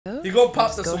You gonna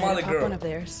pop the Go ahead Somali and pop girl. one of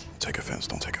theirs. Take offense,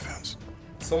 don't take offense.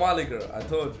 Somali girl, I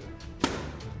told you.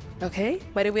 Okay,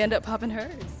 why did we end up popping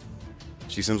hers?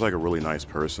 She seems like a really nice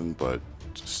person, but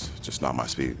just not my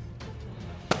speed.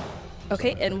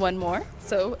 Okay, and one more.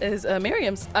 So is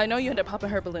Miriam's. I know you ended up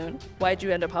popping her balloon. Why'd you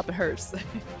end up popping hers?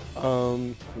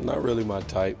 Not really my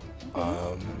type.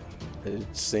 It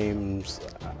seems,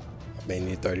 I mean,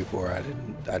 you're 34.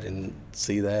 I didn't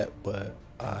see that, but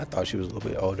I thought she was a little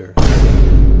bit older.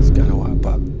 That's kind of why I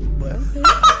popped. But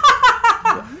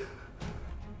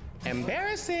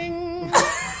Embarrassing.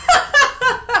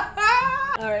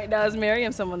 All right, now is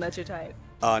Miriam someone that's your type?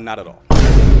 Not at all.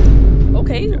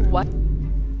 Okay, what?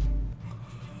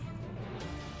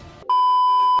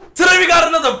 Today we got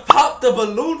another pop the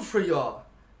balloon for y'all.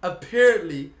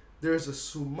 Apparently, there's a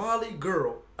Somali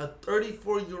girl, a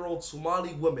 34-year-old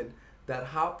Somali woman that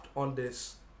hopped on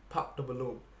this pop the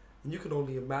balloon. And you can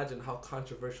only imagine how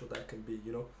controversial that can be,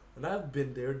 you know? And I've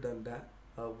been there, done that,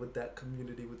 with that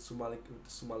community, with the Somali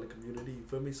community, you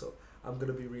feel me? So I'm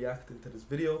gonna be reacting to this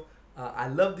video. I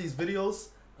love these videos,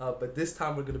 but this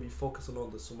time we're gonna be focusing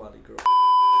on the Somali girl.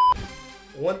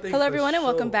 Hello everyone and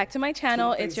welcome back to my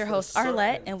channel. It's your host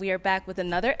Arlette and we are back with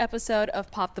another episode of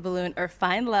Pop the Balloon or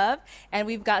Find Love, and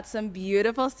we've got some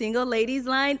beautiful single ladies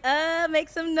lined up. Make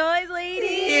some noise, ladies.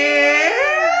 Yes.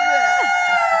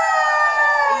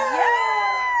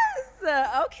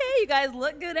 Okay, you guys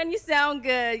look good and you sound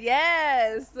good.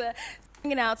 Yes.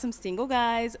 Bringing out some single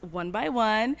guys one by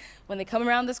one. When they come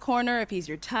around this corner, if he's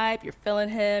your type, you're feeling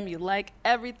him, you like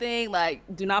everything, like,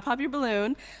 do not pop your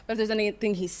balloon. But if there's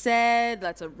anything he said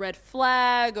that's a red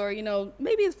flag, or, you know,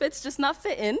 maybe if it's just not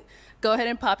fitting, go ahead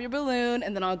and pop your balloon,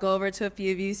 and then I'll go over to a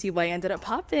few of you, see why you ended up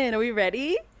popping. Are we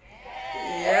ready?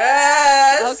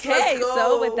 Yes! Okay,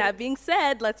 so with that being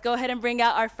said, let's go ahead and bring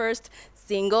out our first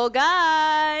single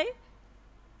guy.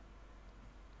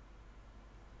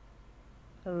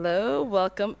 Hello,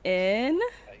 welcome in.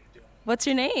 How you doing? What's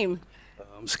your name?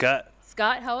 I'm Scott.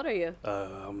 Scott, how old are you?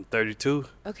 I'm 32.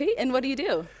 Okay, and what do you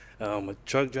do? I'm a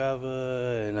truck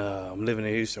driver, and I'm living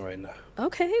in Houston right now.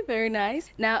 Okay, very nice.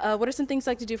 Now, what are some things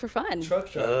you like to do for fun?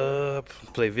 Truck driver.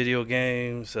 Play video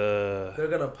games. They're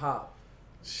gonna pop.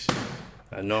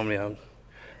 Normally I'm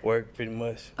work pretty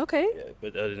much. Okay. Yeah,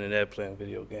 but other than that, playing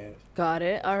video games. Got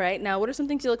it. All right. Now, what are some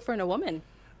things you look for in a woman?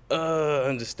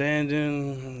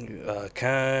 Understanding,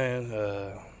 kind,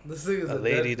 This thing is a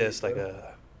lady that's like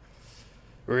a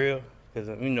real, because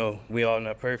you know we all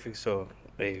not perfect. So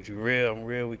hey, if you're real, I'm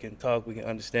real. We can talk, we can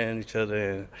understand each other,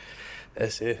 and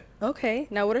that's it. Okay.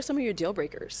 Now, what are some of your deal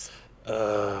breakers?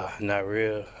 Not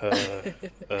real.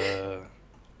 I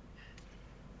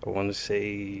want to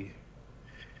say,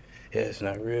 yeah, it's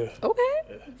not real. Okay.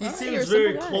 He All right, seems you're a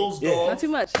very simple guy. closed Yeah. off. Not too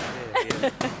much.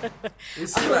 He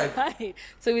seems like Right.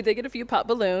 So we did get a few pop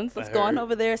balloons. Let's go on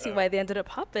over there, see why they ended up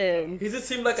popping. he just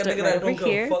seemed like a Start nigga right that over don't give a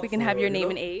here. fuck We can for have real, your you name know?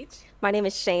 and age. My name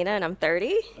is Shayna and I'm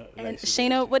 30. And Nice to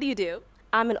meet Shayna, what do you do?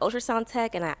 I'm an ultrasound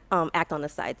tech and I act on the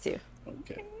side too. you.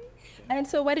 Okay. And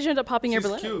so why did you end up popping your She's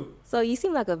balloon? cute. So you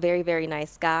seem like a very, very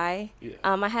nice guy. Yeah.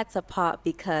 I had to pop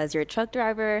because you're a truck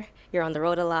driver, you're on the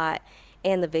road a lot,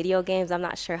 and the video games, I'm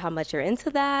not sure how much you're into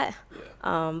that.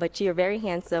 But you're very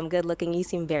handsome, good looking, you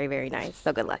seem very, very nice.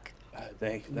 So good luck.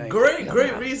 Thank you.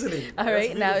 Great reasoning. All That's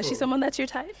right. Now, is she beautiful. someone that's your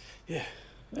type? Yeah.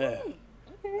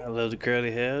 I love the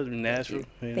curly hair, the natural.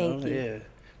 You Thank know? you. Yeah.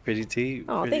 Pretty teeth.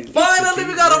 Oh, pretty, thank you. Finally,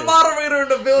 we got a moderator in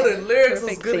the building. Lyrics was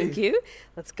Perfect. good. Thank you.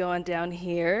 Let's go on down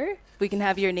here. We can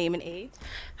have your name and age.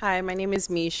 Hi, my name is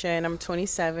Misha and I'm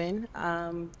 27.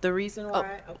 The reason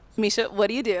why, Misha, what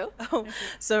do you do?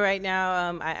 so right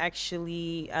now I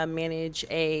actually manage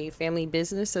a family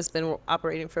business that's been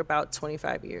operating for about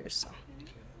 25 years.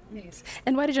 Nice.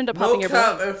 And why did you end up No popping your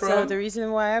cap, balloon? So the reason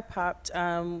why I popped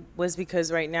was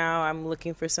because right now I'm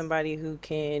looking for somebody who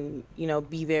can, you know,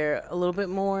 be there a little bit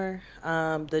more.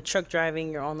 The truck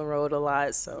driving, you're on the road a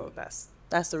lot, so that's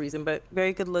the reason. But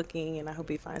very good looking, and I hope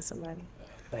you find somebody.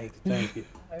 Thank you. Thank you.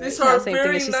 These Now, are same thing,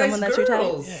 very is she nice someone that's your type?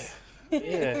 girls.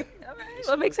 Yeah. All right.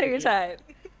 What makes her your type?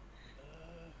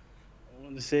 I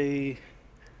want to say,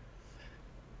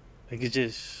 like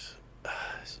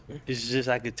it's just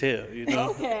I could tell, you know.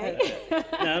 Okay.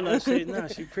 No, no,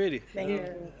 she pretty. Thank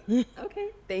you. Okay.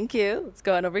 Thank you. Let's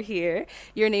go on over here.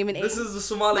 Your name and age. This is the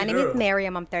Somali My name girl. is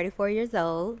Miriam. I'm 34 years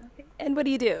old. And what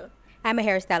do you do? I'm a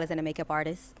hairstylist and a makeup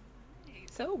artist.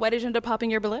 So why did you end up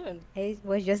popping your balloon? It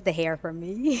was just the hair for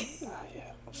me.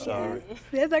 Yeah, I'm sorry.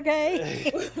 That's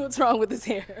okay. What's wrong with his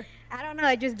hair? I don't know.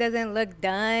 It just doesn't look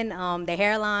done. The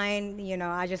hairline, you know,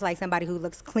 I just like somebody who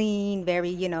looks clean, very,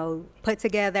 you know, put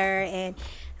together. And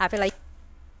I feel like.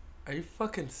 Are you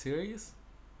fucking serious?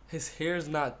 His hair's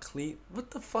not clean.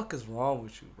 What the fuck is wrong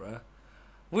with you, bruh?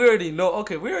 We already know.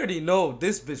 Okay, we already know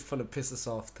this bitch finna piss us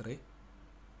off today.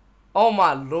 Oh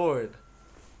my lord.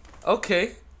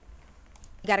 Okay.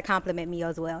 You gotta compliment me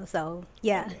as well. So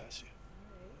yeah.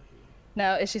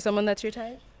 Now, is she someone that's your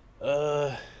type?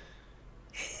 Yeah,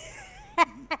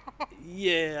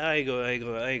 I ain't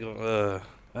gonna.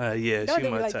 Yeah, Don't she do me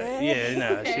my like type. that. Yeah,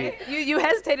 nah, she. You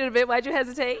hesitated a bit. Why'd you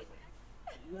hesitate?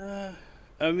 Nah,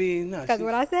 I mean, nah. Because She,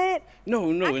 what I said, no,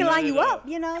 I can not line you at all. up,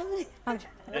 you know.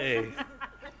 Hey,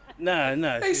 nah.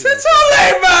 Hey, she shut my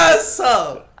your lame ass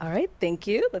up. All right, thank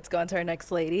you. Let's go on to our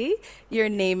next lady. Your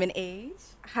name and age.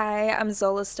 Hi, I'm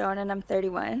Zola Stone and I'm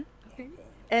 31.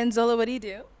 And Zola, what do you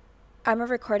do? I'm a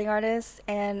recording artist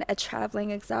and a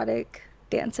traveling exotic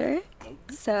dancer.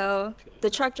 So the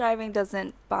truck driving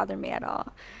doesn't bother me at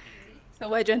all. So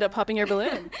why'd you end up popping your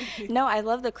balloon? No, I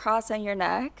love the cross on your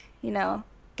neck. You know,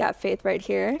 got faith right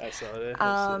here. I saw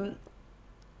that.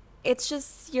 It's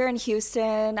just you're in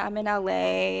Houston, I'm in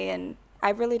LA, and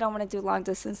I really don't want to do long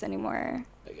distance anymore.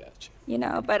 I got you. You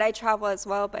know, but I travel as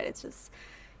well, but it's just,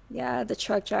 yeah, the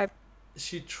truck driving.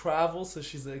 She travels, so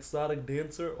she's an exotic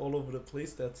dancer all over the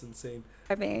place. That's insane.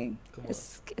 Come Come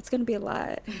it's gonna be a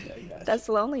lot. I got That's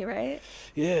lonely, right?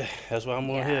 Yeah, that's why I'm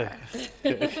on here.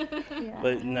 Yeah.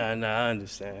 But nah, I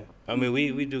understand. I mean,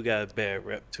 we do got a bad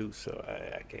rep too, so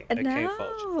I can't fault you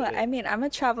for that. I mean, I'm a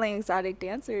traveling exotic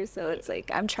dancer, so it's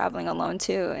like I'm traveling alone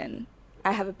too, and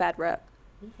I have a bad rep.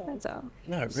 So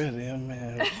Not really,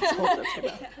 man. Oh,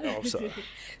 I'm sorry.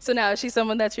 So now, is she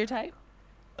someone that's your type?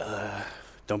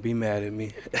 Don't be mad at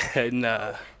me.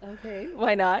 Nah. Okay.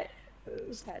 Why not?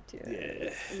 just had to.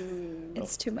 Yeah.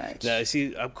 It's too much. Nah,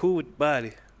 see, I'm cool with the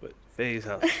body, but Faye's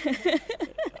house.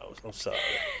 I'm sorry.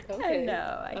 I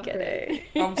know, I get it.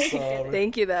 I'm sorry.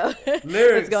 Thank you, though. Lyrics.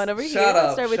 Let's go on over here. Shut Let's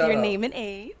up, start with shut your up. name and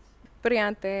age.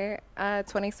 Briante,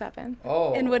 27,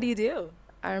 Oh. And what do you do?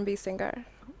 R&B singer.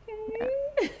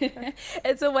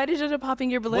 And so why did you end up popping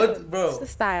your balloon? What, bro? It's the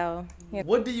style. Yeah.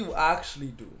 What do you actually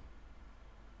do?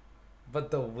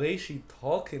 But the way she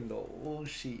talking though,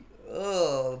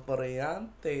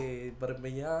 brillante,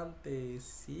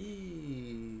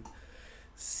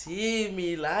 sí,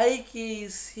 me likey,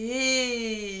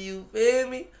 sí, you feel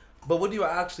me? But what do you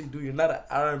actually do? You're not an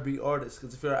R&B artist,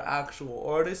 because if you're an actual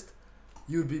artist,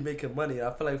 you'd be making money.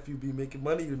 I feel like if you'd be making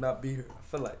money, you'd not be here. I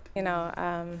feel like. You know,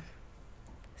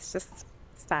 it's just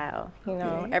style. You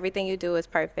know, Okay. everything you do is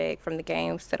perfect, from the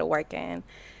games to the working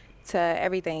to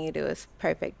everything you do is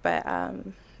perfect. But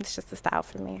it's just the style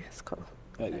for me. It's cool.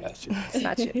 I got you. It's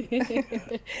not you.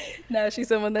 Now she's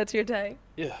someone that's your type.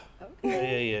 Yeah.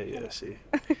 Yeah. She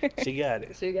got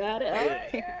it. She got it. All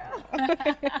right.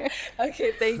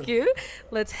 Okay, thank you.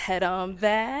 Let's head on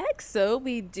back. So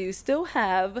we do still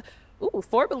have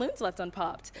 4 balloons left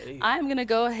unpopped. Hey. I'm gonna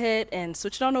go ahead and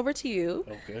switch it on over to you.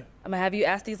 Okay. I'm gonna have you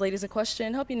ask these ladies a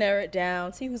question, help you narrow it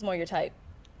down, see who's more your type.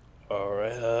 All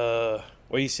right.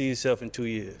 Where you see yourself in 2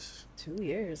 years? 2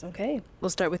 years, okay. We'll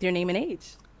start with your name and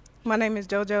age. My name is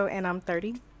JoJo, and I'm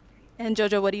 30. And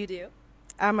Jojo, what do you do?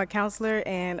 I'm a counselor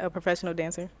and a professional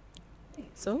dancer.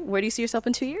 So where do you see yourself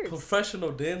in 2 years?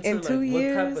 Professional dancer? In like, 2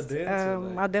 years, what type of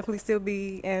dancer? I'll definitely still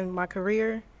be in my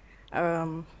career.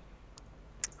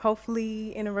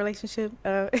 Hopefully in a relationship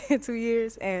in 2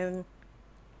 years, and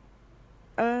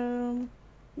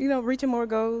you know, reaching more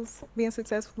goals, being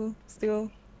successful,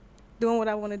 still doing what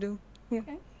I want to do. Yeah.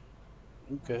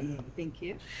 Okay. Thank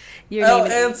you. L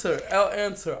answer.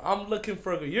 I'm looking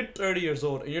for a. You're 30 years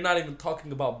old and you're not even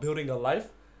talking about building a life.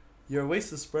 You're a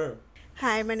waste of sperm.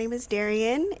 Hi, my name is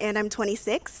Darian, and I'm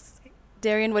 26.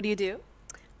 Darian, what do you do?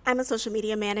 I'm a social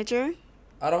media manager.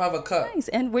 I don't have a cut. Nice.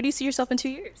 And where do you see yourself in 2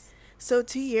 years? So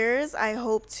 2 years, I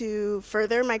hope to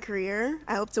further my career.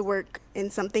 I hope to work in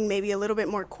something maybe a little bit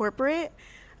more corporate,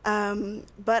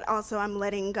 but also I'm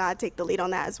letting God take the lead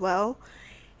on that as well.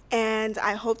 And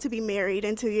I hope to be married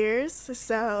in 2 years.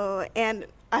 So, and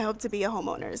I hope to be a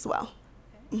homeowner as well.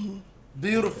 Mm-hmm.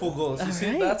 Beautiful goals. You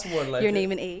see, that's more like your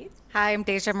name and age. Hi, I'm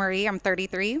Deja Marie. I'm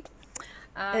 33.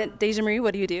 And Deja Marie,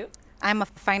 what do you do? I'm a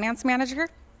finance manager.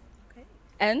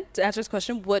 And to answer this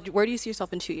question, where do you see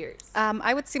yourself in 2 years?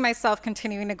 I would see myself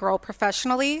continuing to grow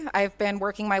professionally. I've been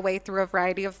working my way through a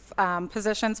variety of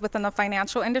positions within the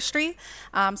financial industry.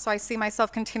 So I see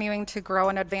myself continuing to grow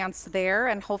and advance there,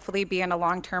 and hopefully be in a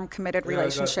long-term committed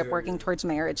relationship working towards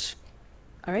marriage.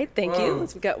 All right, thank you.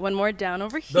 We've got one more down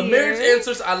over here. The marriage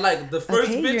answers I like. The first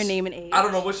bitch, your name and age. I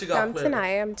don't know what she got. I'm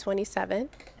Tanaya. I'm 27.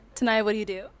 Tanaya, what do you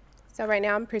do? So right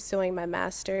now I'm pursuing my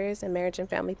master's in marriage and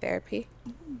family therapy.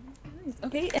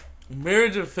 Okay.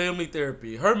 Marriage and family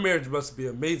therapy. Her marriage must be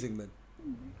amazing then.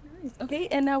 Okay,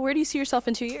 and now where do you see yourself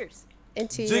in 2 years? In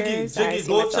 2 Jiggy, years, I see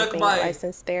go myself check being my- a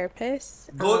licensed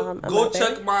therapist. Go a go mother,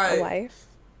 check my a wife,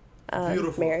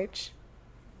 beautiful marriage.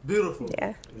 Beautiful.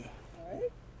 Yeah.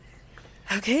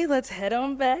 Okay, let's head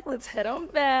on back. Check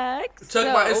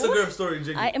my Instagram story,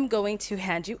 Jiggy. I am going to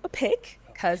hand you a pic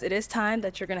because it is time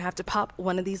that you're going to have to pop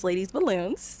one of these ladies'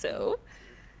 balloons. So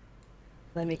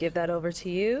let me give that over to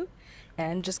you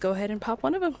and just go ahead and pop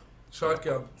one of them.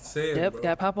 Sharky, I'm saying, Yep, bro.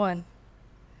 gotta pop one.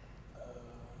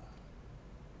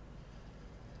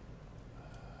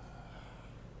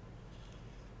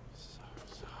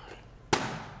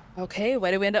 Okay,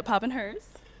 why did we end up popping hers?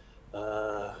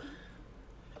 I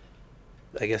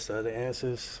guess the other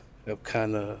answers, I'm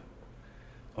kind of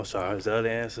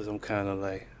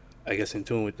like, I guess in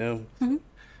tune with them. Mhm.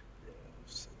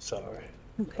 Sorry.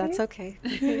 That's okay.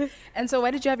 And so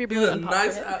why did you have your He's balloon a pop?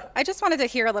 nice. I just wanted to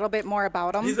hear a little bit more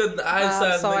about him. He's a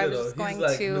nice-ass So I nigga, was though. just He's going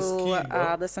like to mesquite,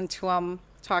 bro. listen to him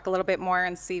talk a little bit more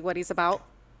and see what he's about.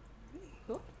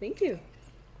 Cool, thank you.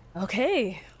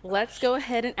 Okay, let's go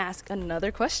ahead and ask another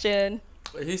question.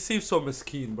 He seems so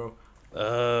mesquite, bro.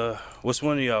 What's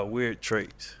one of y'all weird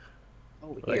traits?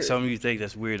 Like weird. something you think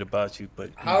that's weird about you,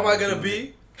 but How am I gonna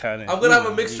be? Kind of. I'm gonna have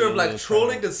a mixture of like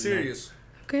trolling and serious.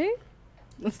 Okay,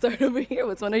 let's start over here.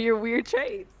 What's one of your weird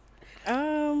traits?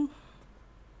 You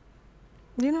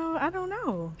know, I don't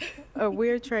know. A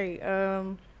weird trait.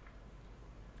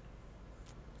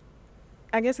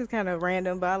 I guess it's kind of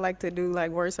random, but I like to do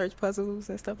like word search puzzles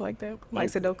and stuff like that, like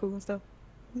Sudoku and stuff.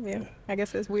 Yeah, I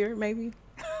guess that's weird, maybe.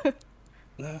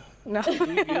 No. No.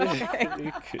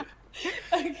 Okay.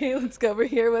 Okay, let's go over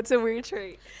here. What's a weird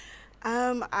trait?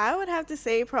 I would have to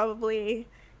say probably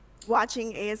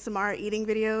watching ASMR eating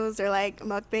videos or like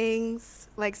mukbangs,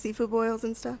 like seafood boils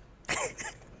and stuff.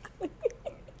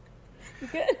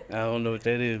 I don't know what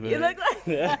that is, but You look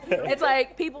like it's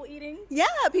like people eating. Yeah,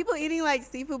 people eating like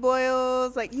seafood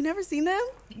boils. Like, you never seen them?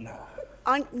 Nah.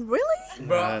 Really?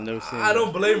 Bro, Nah, no sense. I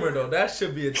don't blame her though. That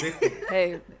should be addictive.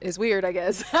 Hey, it's weird, I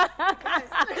guess.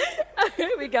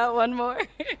 We got one more.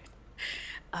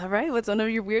 All right, what's one of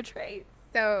your weird traits?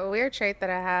 So a weird trait that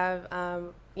I have,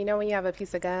 you know when you have a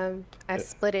piece of gum, I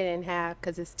split it in half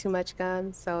because it's too much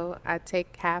gum. So I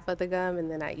take half of the gum and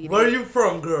then I eat it. Where are you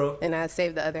from, girl? And I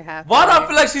save the other half. Why do I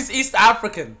feel like she's East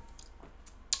African?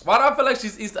 Why do I feel like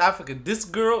she's East African? This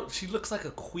girl, she looks like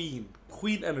a queen.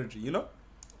 Queen energy, you know?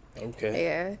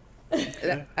 Okay.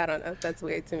 Yeah. I don't know. That's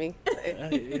weird to me.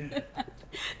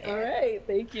 All right,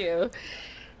 thank you.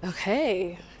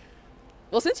 Okay.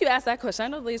 Well, since you asked that question, I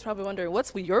know the lady's probably wondering,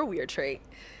 what's your weird trait?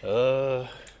 Well,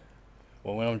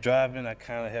 when I'm driving, I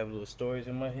kind of have little stories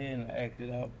in my head and I act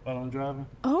it out while I'm driving.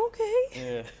 Okay.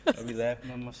 Yeah, I be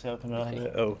laughing at myself and all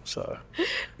that. Oh, sorry.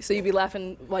 So you be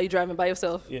laughing while you're driving by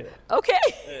yourself? Yeah. Okay.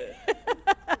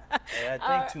 Hey,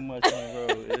 I think too much on the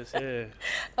road. It's, yeah.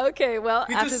 Okay, well,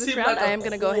 You after just this seem round, like a I am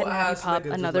going to go ahead and have you cool-ass pop nigga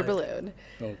to another like. balloon.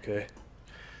 Okay.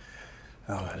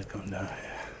 I gotta come down here.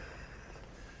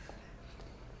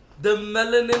 The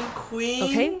melanin queen.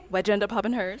 Okay, why'd you end up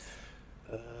popping hers?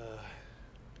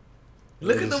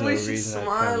 Look at There's the way no she's reason I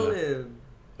smiling.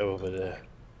 Over there.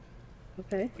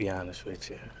 Okay. Be honest with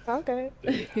you. Okay.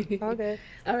 Okay.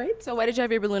 All right, so why did you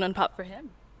have your balloon unpop for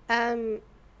him?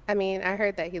 I mean, I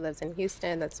heard that he lives in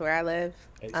Houston. That's where I live.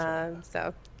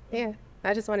 So, yeah,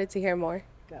 I just wanted to hear more.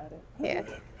 Got it. Yeah.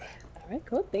 All right,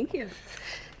 cool. Thank you.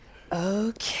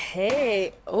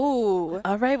 Okay. Oh,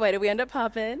 all right. Why did we end up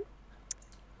popping?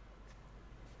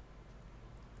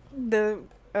 The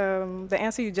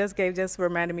answer you just gave just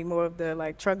reminded me more of the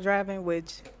like truck driving,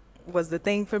 which was the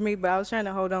thing for me. But I was trying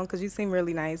to hold on because you seem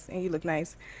really nice and you look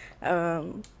nice.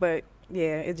 But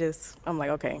yeah, it just I'm like,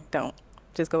 okay, don't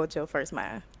just go with your first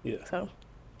mind. Yeah. So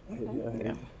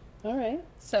Yeah. All right.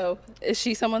 So is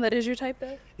she someone that is your type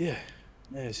though? Yeah.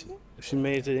 Yeah, she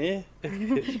made it to the end.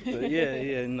 But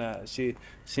yeah, nah. She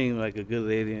seemed like a good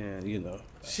lady, and you know.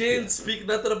 She didn't speak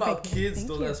nothing about kids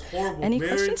though. That's horrible. Any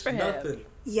Marriage, questions for him? nothing.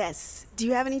 Yes. Do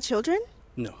you have any children?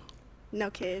 No. No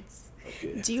kids.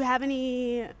 Okay. Do you have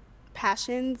any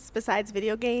passions besides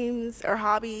video games or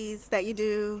hobbies that you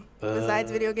do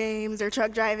besides video games or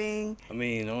truck driving? I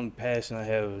mean, the only passion I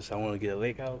have is I want to get a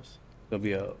lake house. It'll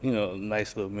be a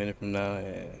nice little minute from now,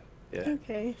 and yeah.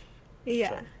 Okay.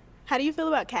 Yeah. How do you feel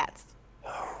about cats?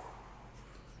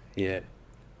 Yeah.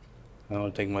 I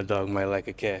don't think my dog might like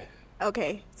a cat.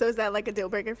 Okay. So is that like a deal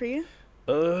breaker for you?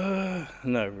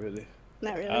 Not really.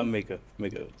 Not really. I'll make a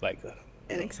like a.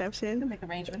 An exception. Make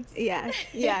arrangements. Yeah.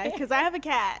 Yeah. Because I have a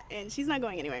cat and she's not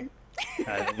going anywhere.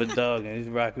 I have a dog and he's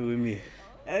rocking with me.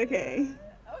 Okay.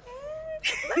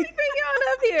 Let me bring you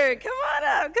on up here. Come on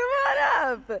up. Come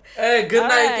on up. Hey, good All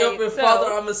night, right, Ethiopian so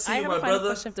father. I'm gonna see I you, have my a final brother.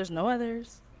 question if there's no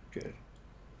others. Good.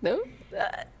 No?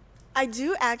 I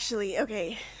do actually.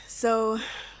 Okay, so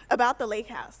about the lake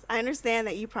house, I understand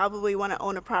that you probably want to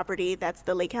own a property that's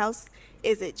the lake house.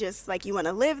 Is it just like you want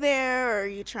to live there, or are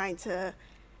you trying to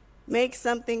make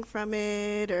something from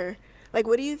it, or like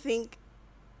what do you think?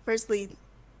 Firstly,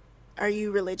 are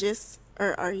you religious,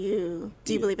 or do you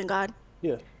believe in God?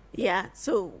 Yeah. Yeah.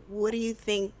 So what do you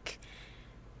think?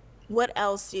 What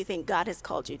else do you think God has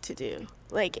called you to do?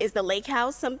 Like, is the lake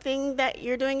house something that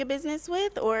you're doing a business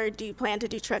with, or do you plan to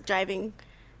do truck driving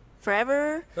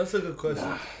forever? That's a good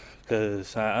question.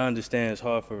 Because I understand it's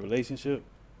hard for a relationship.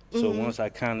 So Mhm. once I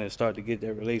kind of start to get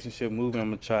that relationship moving, I'm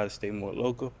going to try to stay more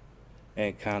local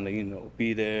and kind of,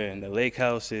 be there. And the lake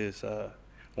house is,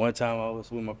 one time I was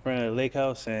with my friend at the lake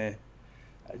house and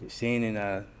I just seen it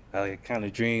and I kind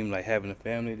of dreamed like having a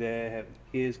family there, having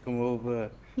kids come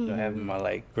over, having my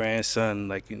like grandson,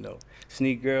 like,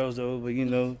 sneak girls over,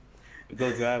 go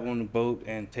drive on the boat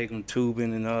and take them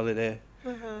tubing and all of that.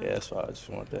 Yeah, that's why I just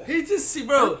want that. He just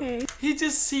he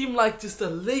just seemed like just a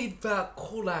laid back,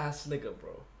 cool ass nigga,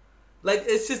 bro. Like,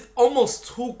 it's just almost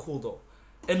too cool though,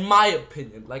 in my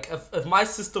opinion. Like, if my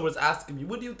sister was asking me,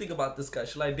 what do you think about this guy?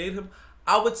 Should I date him?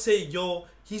 I would say, yo,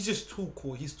 he's just too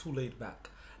cool. He's too laid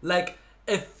back. Like,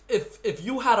 if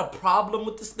you had a problem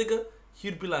with this nigga,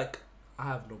 he'd be like, I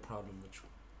have no problem with you,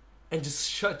 and just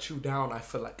shut you down. I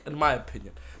feel like, in my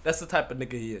opinion, that's the type of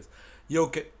nigga he is. You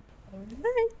okay?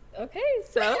 Okay,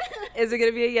 so is it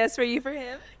gonna be a yes for you for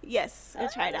him? Yes, we'll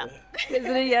try it out. Is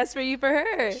it a yes for you for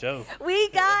her? Sure. We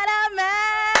got a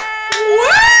match!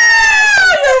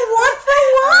 You're 1 for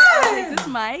 1! I'll take this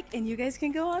mic and you guys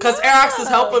can go on. Cause Arax is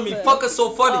helping me. Fuck is so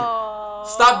funny.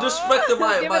 Stop disrespecting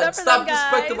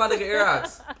my nigga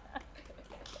Arax.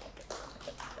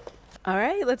 All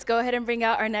right, let's go ahead and bring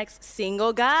out our next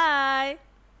single guy.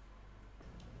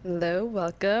 Hello,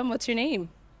 welcome. What's your name?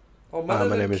 Oh, My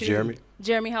name is Jeremy.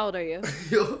 Jeremy, how old are you?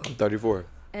 I'm 34.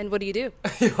 And what do you do?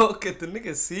 Yo, get the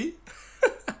nigga see?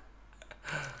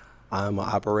 I'm an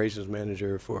operations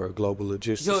manager for a global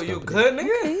logistics Yo, company. you good,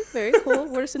 nigga? Okay, very cool.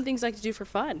 What are some things you like to do for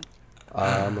fun?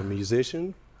 I'm a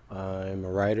musician. I'm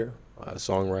a writer, a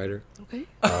songwriter, Okay.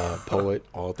 poet,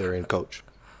 author, and coach.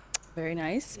 Very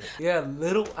nice. Yeah,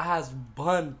 little ass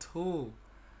bun too.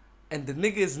 And the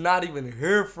nigga is not even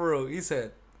here for real. He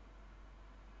said,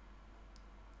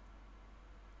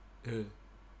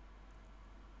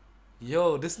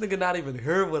 yo, this nigga not even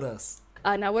here with us.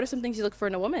 Now, what are some things you look for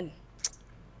in a woman?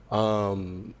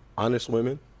 Honest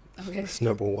women. Okay. It's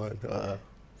number one.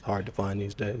 Hard to find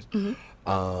these days.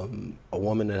 A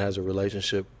woman that has a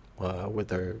relationship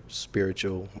with her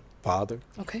spiritual father.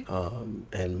 Okay.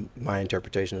 And my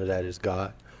interpretation of that is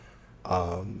God.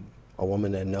 A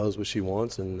woman that knows what she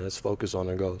wants and that's focused on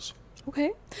her goals.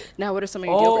 Okay. Now, what are some of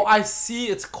your deal Oh, breakers? I see.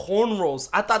 It's cornrows.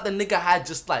 I thought the nigga had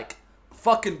just like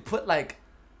fucking put like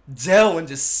gel and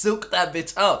just silk that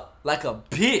bitch up like a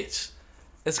bitch.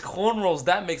 It's cornrows.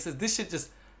 That makes sense. This shit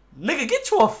just, nigga, get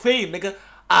you a fade, nigga.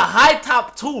 A high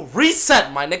top 2.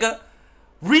 Reset, my nigga.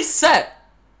 Reset.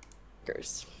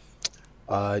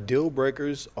 Deal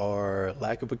breakers are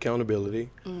lack of accountability,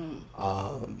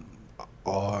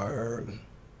 are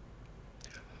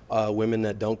women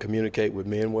that don't communicate with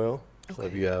men well. So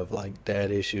if you have like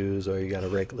dad issues or you got a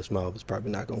reckless mouth, it's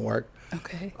probably not gonna work.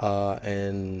 Okay.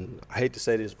 And I hate to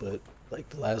say this, but like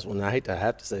the last one, I hate to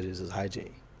have to say this, is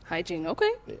hygiene. Hygiene.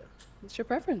 Okay. Yeah. What's your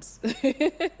preference?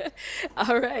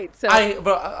 All right. So.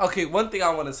 Okay, one thing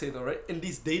I want to say though, right? In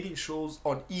these dating shows,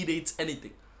 on E-dates,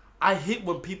 anything, I hate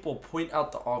when people point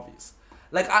out the obvious.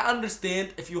 Like, I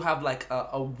understand if you have like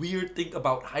a weird thing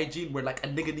about hygiene where like a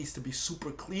nigga needs to be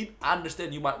super clean. I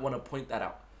understand you might want to point that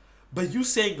out. But you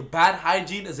saying bad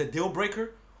hygiene is a deal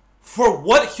breaker? For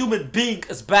what human being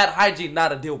is bad hygiene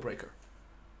not a deal breaker?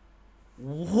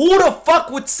 Who the fuck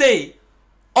would say,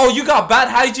 oh, you got bad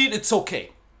hygiene, it's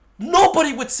okay?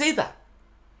 Nobody would say that.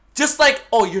 Just like,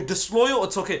 oh, you're disloyal,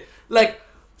 it's okay. Like,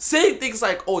 saying things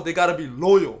like, oh, they gotta be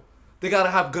loyal. They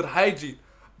gotta have good hygiene.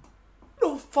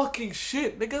 No fucking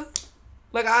shit, nigga.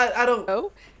 Like, I don't...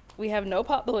 Oh, we have no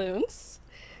pop balloons.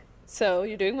 So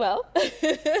you're doing well.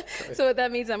 So what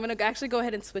that means, I'm going to actually go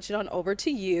ahead and switch it on over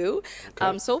to you.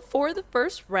 Okay. So for the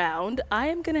first round, I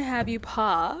am going to have you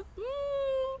pop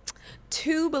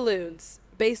 2 balloons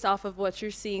based off of what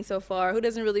you're seeing so far. Who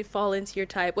doesn't really fall into your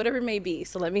type, whatever it may be.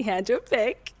 So let me hand you a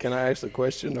pick. Can I ask a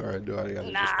question or do I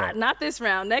gotta just pop? Not this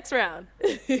round. Next round.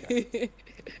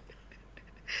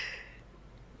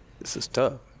 This is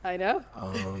tough. I know.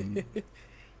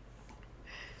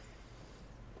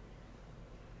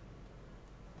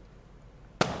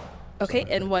 Okay,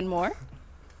 and one more.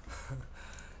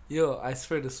 Yo, I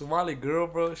swear, the Somali girl,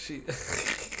 bro, she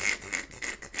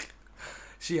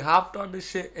she hopped on this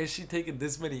shit and she taking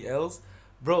this many L's.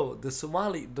 Bro, the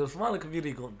Somali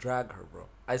community gonna drag her, bro.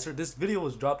 I swear, this video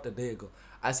was dropped a day ago.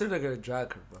 I swear they're gonna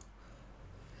drag her, bro.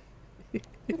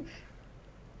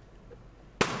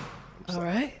 All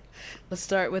right. Let's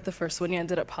start with the first one you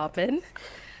ended up popping.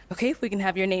 Okay, if we can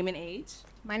have your name and age.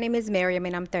 My name is Miriam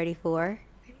and I'm 34.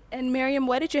 And Miriam,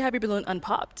 why did you have your balloon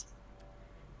unpopped?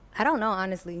 I don't know,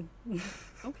 honestly.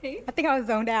 Okay. I think I was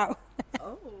zoned out.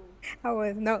 Oh. I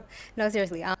was, no,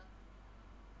 seriously.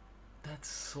 That's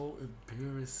so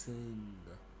embarrassing.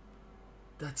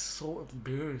 That's so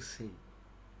embarrassing.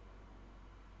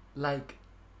 Like,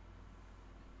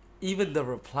 even the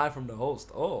reply from the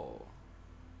host, oh,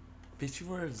 bitch, you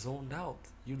were zoned out.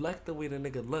 You like the way the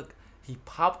nigga look. He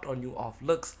popped on you off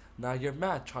looks. Now you're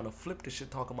mad, trying to flip the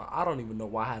shit, talking about, I don't even know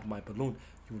why I had my balloon.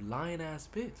 You lying ass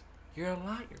bitch. You're a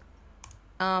liar.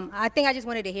 I think I just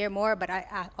wanted to hear more, but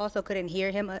I also couldn't hear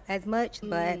him as much.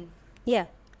 But yeah,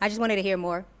 I just wanted to hear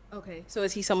more. Okay, so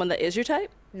is he someone that is your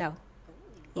type? No.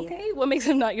 Okay, what makes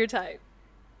him not your type?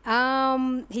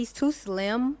 He's too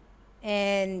slim,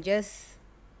 and just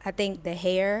I think the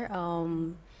hair.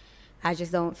 I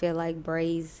just don't feel like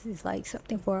braids is like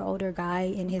something for an older guy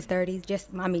in his 30s.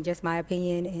 Just my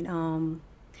opinion. And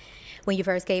when you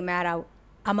first came out,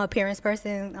 I'm an appearance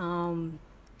person.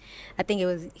 I think it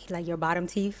was like your bottom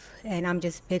teeth, and I'm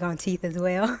just big on teeth as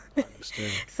well.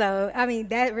 So I mean,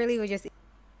 that really was just.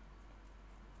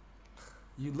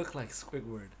 You look like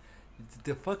Squidward.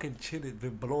 The fucking chin has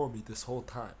been blowing me this whole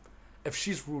time. If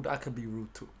she's rude, I can be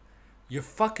rude too. Your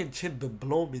fucking chin been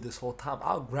blowing me this whole time.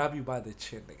 I'll grab you by the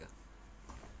chin, nigga.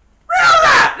 Real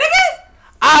rap, nigga!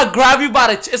 I'll grab you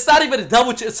by the chin. It's not even a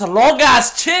double chin. It's a long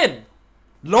ass chin.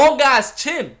 Long ass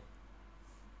chin.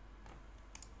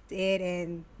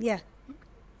 And yeah.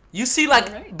 You see,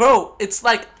 like, bro, it's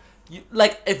like,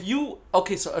 if you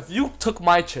took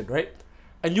my chin, right,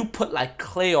 and you put like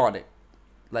clay on it,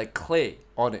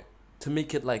 to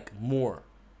make it like more,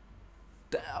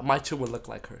 my chin would look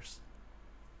like hers.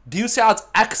 Do you see how it's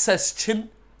excess chin?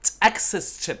 It's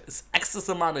excess chin. It's excess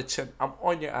amount of chin. I'm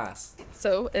on your ass.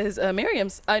 So is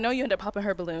Miriam's. I know you ended up popping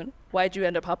her balloon. Why'd you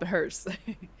end up popping hers?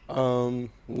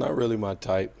 Not really my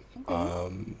type.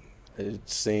 It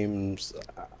seems,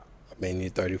 I mean, you're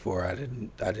 34. I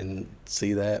didn't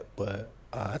see that, but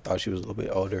I thought she was a little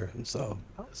bit older, and so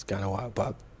that's kind of why I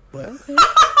popped. But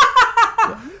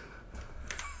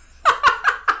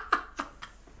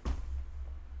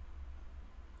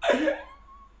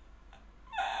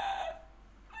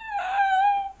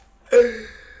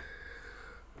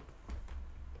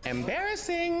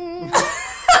Embarrassing.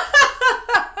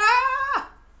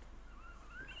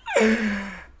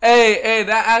 Hey,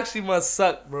 that actually must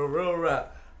suck, bro. Real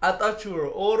rap. I thought you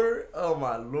were older. Oh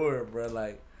my lord, bro.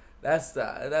 Like, that's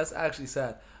actually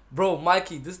sad, bro.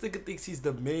 Mikey, this nigga thinks he's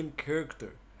the main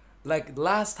character. Like,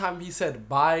 last time he said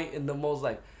bye in the most,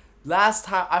 like, last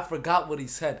time I forgot what he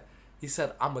said. He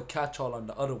said, I'm a catch-all on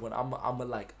the other one.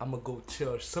 I'm a go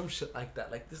chill or some shit like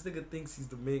that. Like, this nigga thinks he's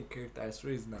the main character. I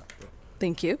swear he's not, bro.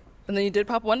 Thank you. And then you did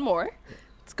pop one more.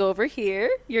 Let's go over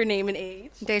here. Your name and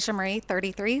age. Deja Marie,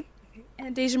 33.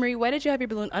 And Deja Marie, why did you have your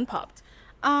balloon unpopped?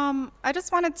 I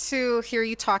just wanted to hear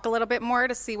you talk a little bit more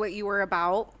to see what you were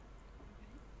about.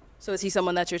 So is he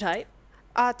someone that's your type?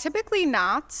 Typically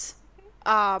not.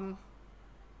 But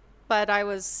I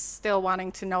was still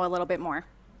wanting to know a little bit more.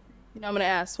 You know, I'm going to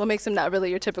ask, what makes him not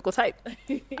really your typical type?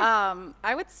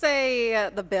 I would say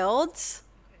the build.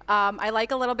 I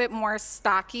like a little bit more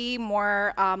stocky,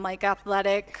 more like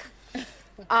athletic.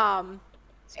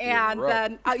 And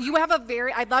then you have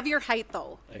I love your height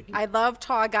though. I love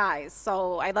tall guys,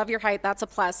 so I love your height. That's a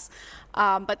plus.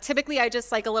 But typically I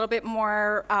just like a little bit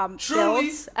more build,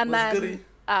 and then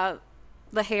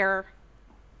the hair.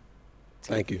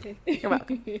 Thank you. You're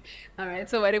welcome. All right,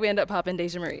 so why did we end up popping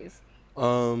Deja Marie's?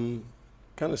 Kind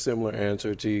of similar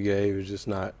answer to you gave. It's just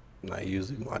not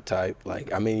usually my type.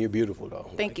 Like, I mean, you're beautiful though.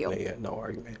 Thank you. Yeah, no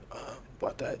argument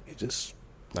about that. You just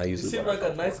not usually. You seem like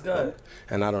a nice guy.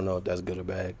 And I don't know if that's good or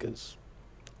bad because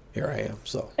here I am.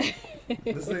 So. All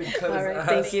right,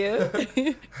 thank you.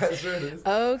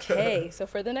 Okay, so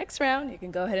for the next round, you can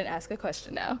go ahead and ask a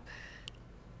question now.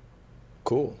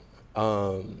 Cool.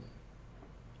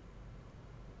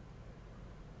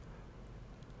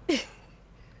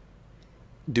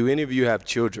 Do any of you have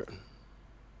children?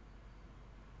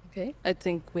 Okay, I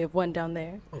think we have one down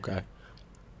there. Okay.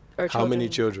 Or how many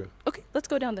children? Okay, let's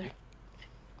go down there.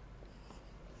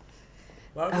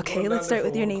 Okay, let's start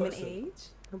with your name and age.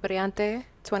 Briante,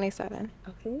 27.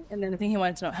 Okay, and then I think he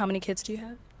wanted to know, how many kids do you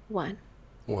have? One.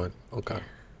 One, okay.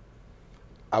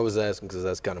 I was asking because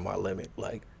that's kind of my limit.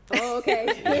 Like, Oh, okay.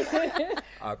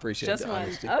 I appreciate Just the one.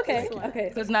 honesty. Okay. Thank you.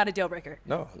 Okay. So it's not a deal breaker.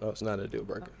 No, it's not a deal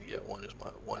breaker. Yeah, one is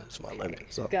my limit.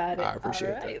 So Got it. I appreciate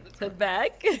All right, that. let's head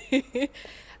back.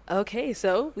 Okay,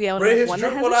 so we Rate his have one that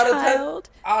drip has 1 a out of 10? child.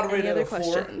 I'd rate Any it other a 4.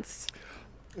 questions?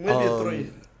 Maybe a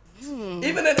 3.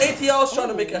 Even in ATL's trying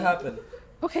to make it happen.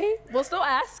 Okay, we'll still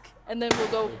ask, and then we'll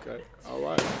go. Okay.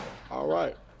 All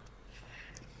right.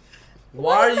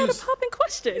 Why are you? That's not a popping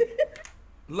question.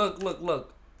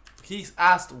 Look. He's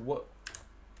asked what?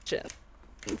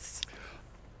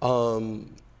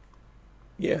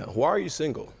 Yeah. Why are you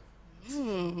single?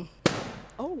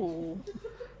 Oh.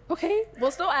 Okay,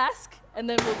 we'll still ask, and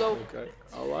then we'll go. Okay.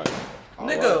 All right.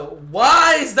 Nigga,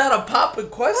 why is that a popping Why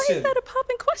question? is that a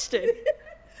popping question?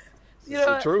 You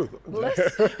It's know the what?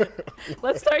 truth.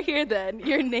 Let's start here then.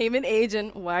 Your name and age,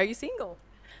 and why are you single?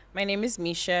 My name is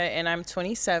Misha, and I'm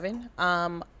 27.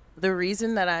 The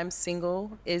reason that I'm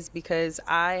single is because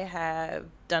I have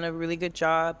done a really good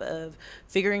job of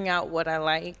figuring out what I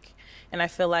like, and I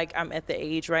feel like I'm at the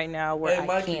age right now where Hey, I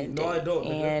Mikey, can no, I date, don't,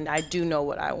 nigga. and I do know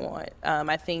what I want.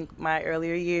 I think my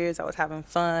earlier years, I was having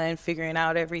fun, figuring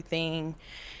out everything,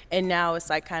 and now it's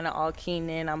like kind of all keen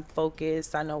in. I'm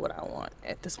focused. I know what I want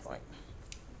at this point.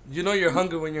 You know you're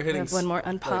hungry when you're We hitting. have one more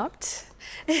unpopped.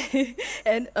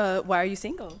 And why are you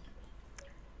single? I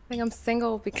think I'm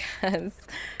single because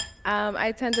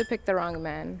I tend to pick the wrong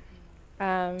men.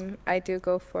 I do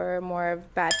go for more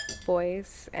of bad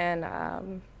boys,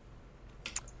 and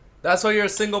That's why you're a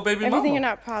single baby mama. everything you're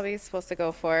not probably supposed to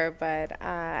go for, but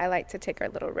I like to take a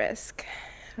little risk.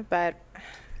 But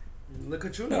Look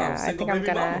at you now, yeah, I single think I'm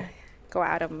baby gonna mama. go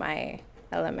out of my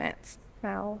element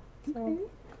now. So.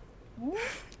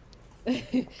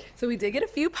 So we did get a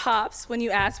few pops when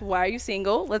you asked why are you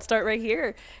single. Let's start right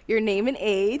here. Your name and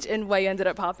age, and why you ended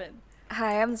up popping.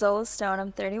 Hi, I'm Zola Stone.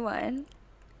 I'm 31.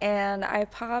 And I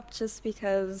popped just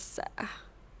because,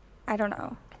 I don't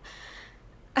know.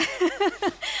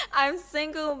 I'm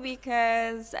single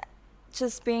because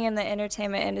just being in the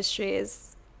entertainment industry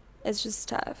is just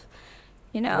tough.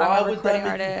 You know, Why I'm a would that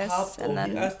recording make you pop, artist, though? and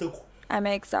You then asked the- I'm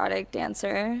an exotic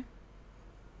dancer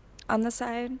on the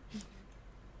side.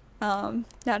 Not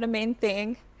a main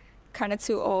thing. Kind of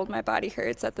too old. My body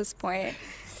hurts at this point.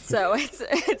 So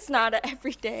it's not a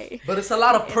everyday. But it's a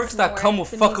lot of It's perks that more come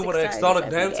with the fucking with an music side is exotic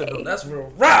dancer, every though. day, That's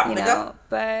real rap, you nigga. know,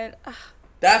 but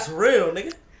That's real,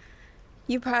 nigga.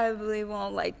 you probably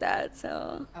won't like that.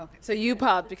 So Okay. So you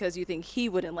popped because you think he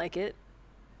wouldn't like it.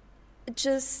 it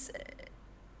just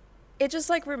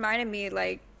like reminded me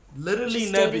like Literally,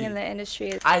 just dating Nebby. in the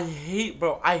industry. I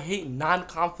hate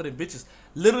non-confident bitches.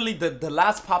 Literally, the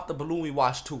last Pop the Balloon we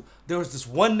watched too, there was this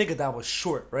one nigga that was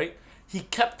short, right? He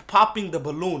kept popping the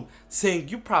balloon, saying,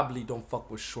 you probably don't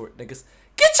fuck with short niggas.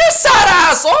 Get your sad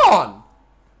ass on!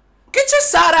 Get your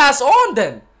sad ass on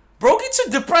then! Bro, get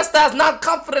your depressed ass,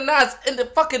 non-confident ass, in the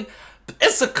fucking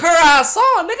insecure ass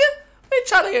on, nigga! We ain't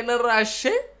trying to get none of that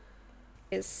shit.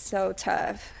 It's so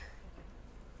tough.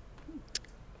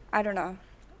 I don't know.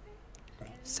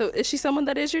 So is she someone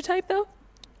that is your type though?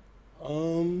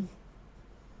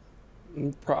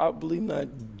 Probably not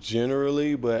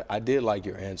generally, but I did like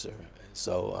your answer.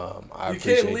 So I You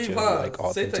can't appreciate leave, your huh? like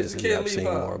Say things, you authenticity. can't I've leave, seen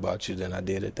huh? more about you than I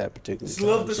did at that particular Just time.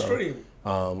 love the So, stream.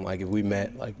 like if we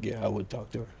met, like I would talk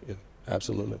to her. Yeah,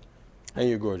 absolutely. And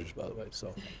you're gorgeous, by the way.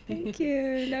 So Thank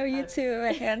you. No, you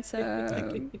too. Handsome.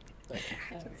 Thank you.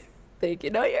 Thank you.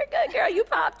 No, you're good, girl. You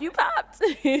popped. You popped.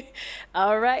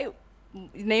 All right.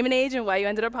 Name and age and why you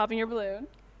ended up popping your balloon.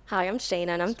 Hi, I'm Shayna,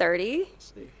 and I'm 30.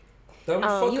 That was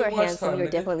fucking You are West handsome. Time, You're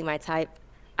nigga. definitely my type.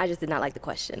 I just did not like the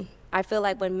question. I feel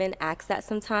like when men ask that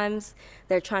sometimes,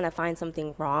 they're trying to find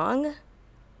something wrong.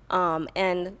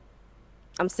 And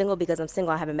I'm single because I'm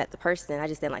single. I haven't met the person. I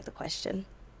just didn't like the question.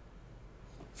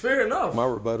 Fair enough. My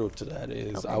rebuttal to that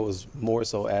is I was more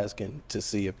so asking to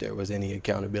see if there was any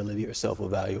accountability or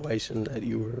self-evaluation that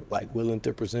you were like willing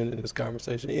to present in this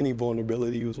conversation. Any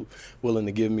vulnerability you was willing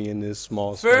to give me in this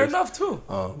small space. Fair enough too.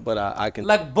 But I can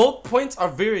Like both points are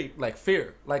very like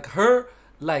fair. Like her,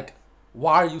 like,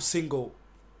 why are you single?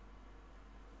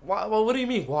 Why? Well, what do you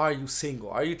mean? Why are you single?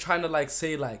 Are you trying to like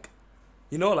say like,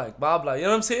 you know, like blah blah? You know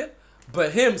what I'm saying?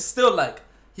 But him still like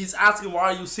he's asking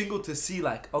why are you single to see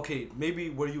like okay maybe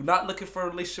were you not looking for a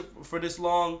relationship for this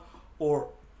long or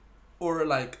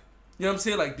like you know what I'm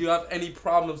saying like do you have any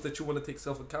problems that you want to take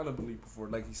self accountability before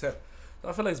like he said. So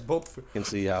I feel like it's both. can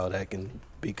see how that can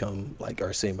become like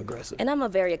or seem aggressive. And I'm a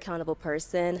very accountable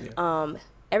person.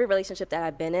 Every relationship that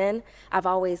I've been in, I've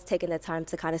always taken the time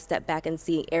to kind of step back and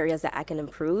see areas that I can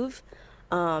improve.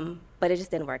 But it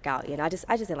just didn't work out. You know, I just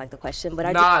didn't like the question. But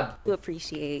I do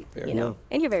appreciate, Fair you know, enough.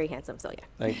 and you're very handsome. So yeah.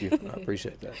 Thank you. I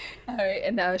appreciate that. All right,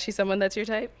 and now is she someone that's your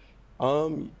type?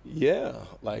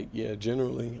 Yeah,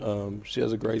 generally. She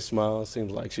has a great smile.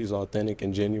 Seems like she's authentic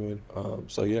and genuine.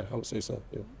 So yeah, I would say so.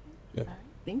 Yeah. Yeah.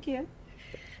 Thank you.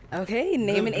 Okay,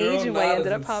 name and age and why you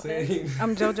ended up popping.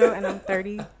 I'm JoJo and I'm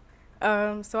 30.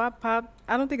 So I popped.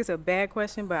 I don't think it's a bad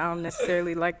question, but I don't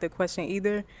necessarily like the question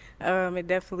either. It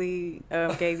definitely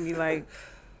gave me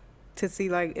to see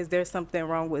is there something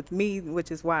wrong with me,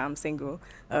 which is why I'm single.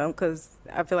 Because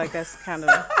I feel like that's kind of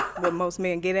what most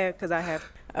men get at. Because I have.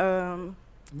 Mary,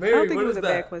 I don't think what it was is a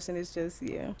that? bad question. It's just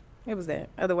it was that.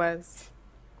 Otherwise,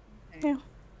 yeah.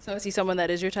 So is he someone that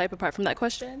is your type apart from that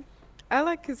question? I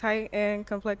like his height and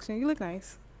complexion. You look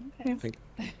nice. Okay.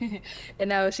 Thank And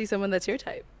now is she someone that's your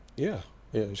type? Yeah,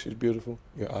 she's beautiful.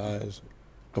 Your eyes,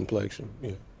 complexion,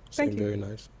 Thank seem you. very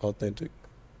nice, authentic.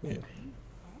 Yeah.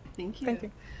 Thank you. Thank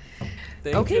you.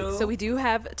 Okay, so we do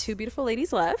have 2 beautiful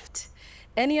ladies left.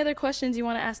 Any other questions you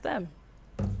want to ask them?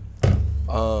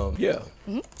 Yeah.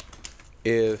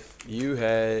 If you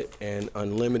had an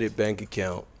unlimited bank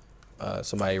account,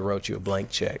 somebody wrote you a blank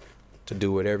check to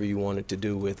do whatever you wanted to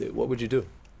do with it, what would you do?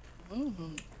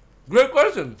 Great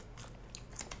question.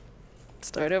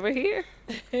 Start over here.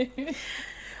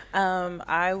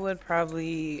 I would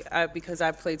probably, because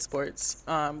I played sports,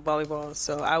 volleyball,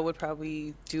 so I would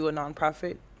probably do a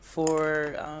nonprofit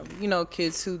for,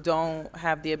 kids who don't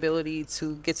have the ability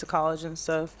to get to college and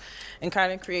stuff, and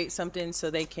kind of create something so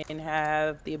they can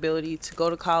have the ability to go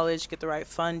to college, get the right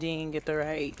funding, get the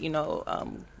right,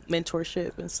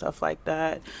 mentorship and stuff like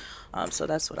that. So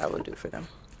that's what I would do for them.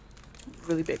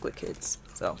 Really big with kids,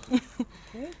 so.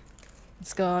 Okay.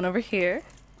 Let's go on over here.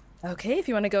 Okay, if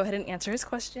you want to go ahead and answer his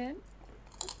question.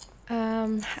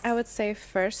 I would say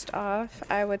first off,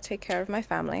 I would take care of my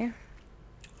family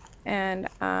and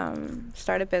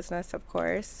start a business, of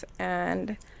course,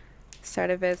 and start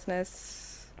a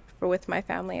business with my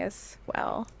family as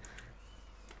well.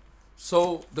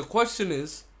 So the question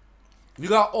is, you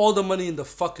got all the money in the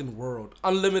fucking world,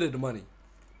 unlimited money,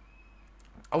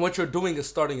 and what you're doing is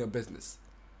starting a business.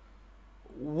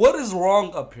 What is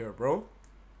wrong up here, bro?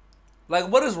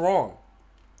 What is wrong?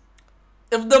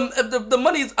 If the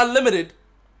money is unlimited,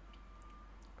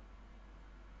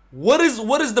 what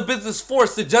is the business for?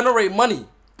 It's to generate money.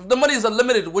 If the money is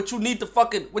unlimited, what you need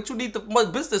the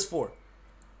business for?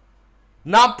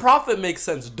 Non-profit makes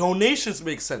sense. Donations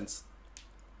make sense.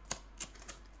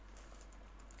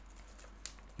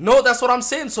 No, that's what I'm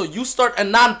saying. So you start a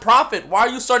non-profit. Why are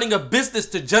you starting a business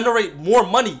to generate more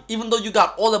money, even though you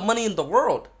got all the money in the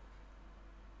world?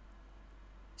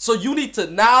 So you need to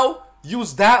now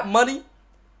use that money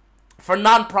for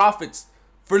non-profits,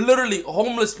 for literally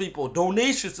homeless people,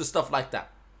 donations and stuff like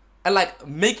that. And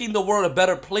making the world a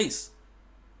better place.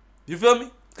 You feel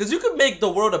me? Because you can make the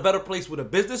world a better place with a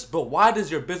business, but why does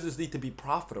your business need to be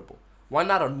profitable? Why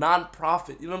not a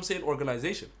non-profit, you know what I'm saying,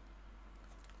 organization?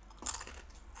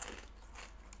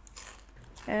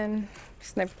 And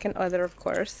significant other, of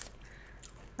course.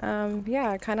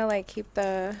 Yeah, kind of keep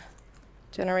the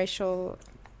generational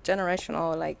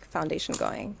foundation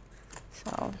going.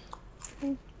 So.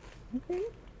 Okay.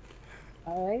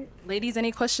 All right. Ladies,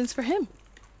 any questions for him?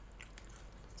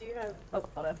 Do you have,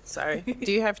 hold on. Sorry.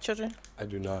 Do you have children? I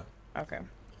do not. Okay.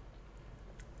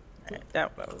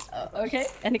 That was. Okay.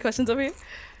 Any questions over here?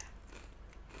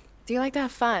 Do you like to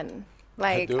have fun?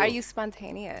 I do. Are you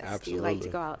spontaneous? Absolutely. Do you like to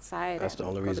go outside? That's the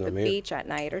only go reason to I'm the here. beach at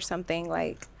night or something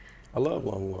I love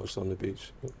long walks on the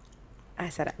beach. I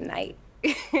said at night.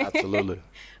 Absolutely.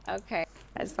 Okay.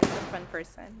 I just like a fun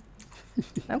person.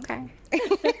 Okay.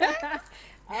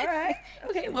 All right.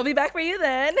 Okay, we'll be back for you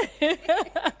then.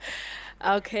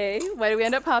 Okay, why did we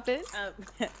end up popping?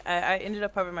 I ended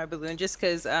up popping my balloon just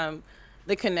because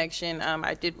the connection.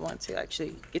 I did want to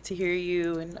actually get to hear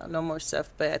you and know more stuff,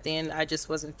 but at the end, I just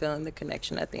wasn't feeling the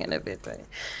connection at the end of it. But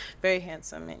very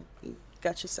handsome, and you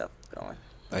got yourself going.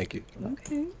 Thank you.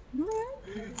 Okay. All right.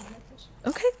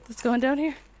 Okay, let's go on down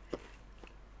here.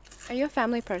 Are you a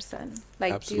family person? Do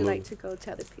you Absolutely. like to go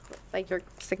to other people, like your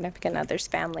significant other's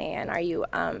family? And are you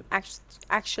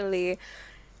actually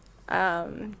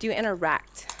do you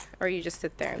interact, or you just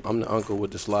sit there? I'm the uncle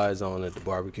with the slides on at the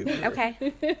barbecue. Okay.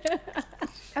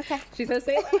 Okay. She's gonna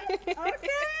say that. Okay,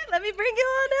 let me bring you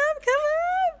on up. Come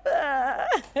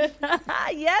up.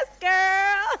 Yes,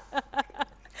 girl.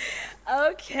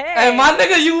 Okay. Hey, my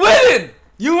nigga, you winning.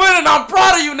 You winning. I'm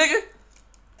proud of you, nigga.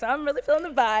 So I'm really feeling the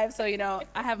vibe. So,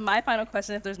 I have my final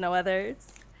question if there's no others.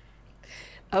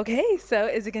 Okay, so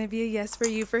is it going to be a yes for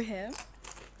you for him?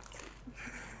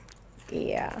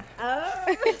 Yeah.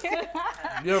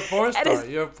 You're a porn star.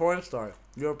 You're a porn star.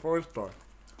 You're a porn star.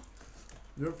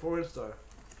 You're a porn star.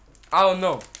 I don't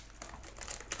know.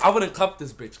 I wouldn't cuff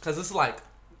this bitch because it's like.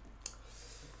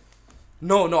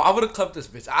 No, I wouldn't cuff this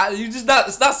bitch.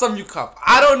 It's not something you cuff.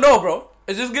 I don't know, bro.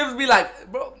 It just gives me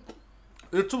like, bro,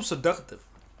 you're too seductive.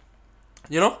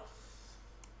 You know?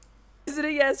 Is it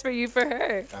a yes for you for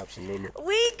her? Absolutely.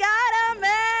 We got a match.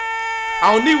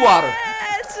 I don't need water.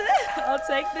 I'll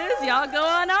take this. Y'all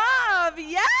going off.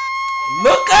 Yeah.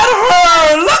 Look at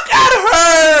her. Look at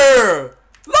her.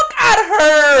 Look at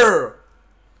her.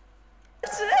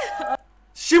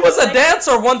 She was a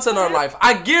dancer once in her life.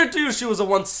 I guarantee you she was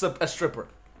once a stripper.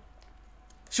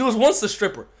 She was once a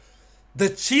stripper. The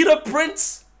cheetah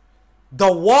prints,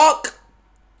 the walk.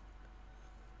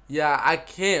 Yeah, I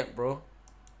can't, bro.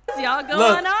 Y'all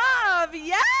going off.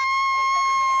 Yeah.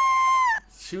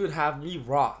 She would have me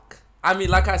rock. I mean,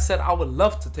 like I said, I would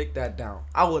love to take that down.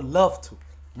 I would love to.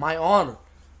 My honor.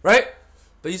 Right?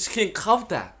 But you just can't cuff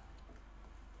that.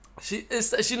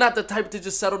 She's not the type to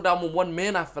just settle down with one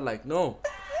man, I feel like. No.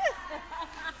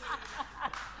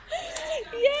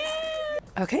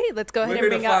 Yeah. Okay, let's go ahead and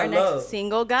bring out our next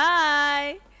single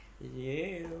guy.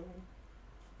 Yeah.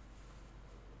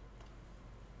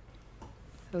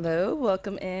 Hello,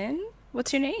 welcome in.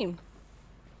 What's your name?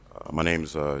 My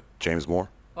name's James Moore.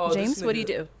 Oh, James, what do you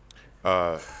do?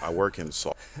 I work in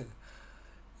salt.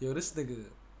 Yo, this nigga.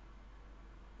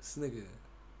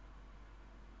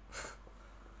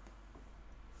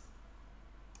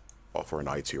 Off for an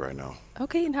IT right now.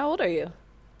 Okay, and how old are you?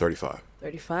 35.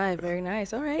 35, very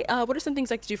nice. All right. What are some things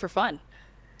you like to do for fun?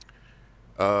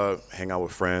 Hang out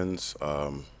with friends.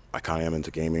 I kind of am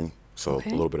into gaming, so a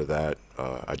little bit of that.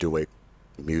 I do like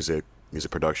music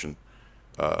production.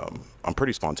 I'm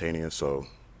pretty spontaneous, so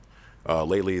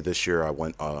lately this year I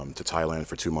went to Thailand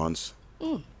for 2 months.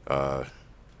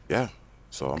 Yeah,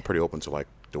 so I'm pretty open to like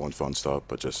doing fun stuff,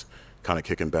 but just kind of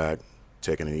kicking back,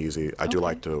 taking it easy. I do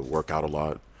like to work out a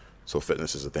lot, so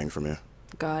fitness is a thing for me.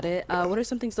 Got it. What are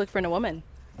some things to look for in a woman?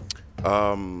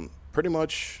 Pretty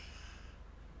much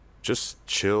just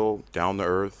chill, down to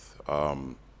earth,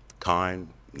 kind,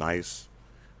 nice,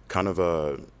 kind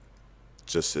of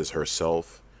just is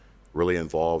herself, really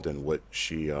involved in what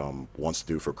she wants to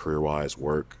do for career-wise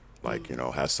work, like, you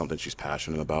know, has something she's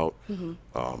passionate about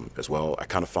as well. I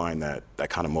kind of find that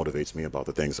kind of motivates me about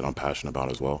the things that I'm passionate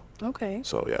about as well. Okay.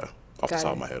 So, yeah, off the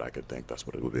top of my head, I could think that's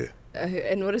what it would be.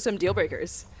 And what are some deal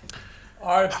breakers?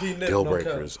 RP Deal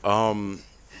breakers.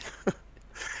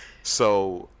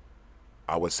 So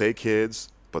I would say kids,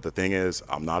 but the thing is,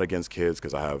 I'm not against kids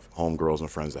because I have homegirls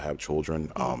and friends that have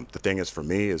children. The thing is, for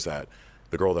me, is that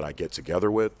the girl that I get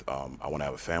together with, I want to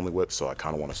have a family with, so I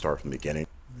kind of want to start from the beginning.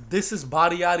 This is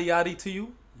body yaddy yaddy to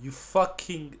you? You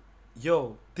fucking...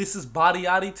 Yo, this is body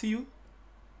yaddy to you?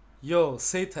 Yo,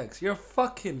 Satex, you're a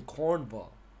fucking cornball.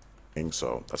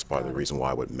 So that's probably the reason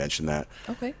why I would mention that.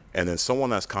 Okay. And then someone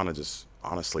that's kind of just,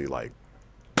 honestly, like,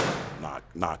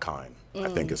 not kind. I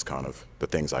think is kind of the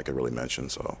things I could really mention,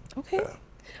 so. Okay. Yeah.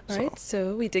 All right,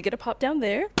 so we did get a pop down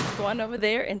there. Let's go on over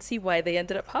there and see why they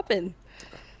ended up popping.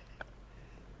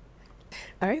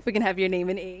 All right, if we can have your name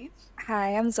and age.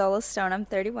 Hi, I'm Zola Stone. I'm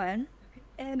 31.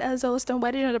 And Zola Stone,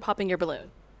 why did you end up popping your balloon?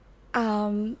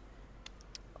 I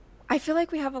feel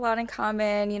like we have a lot in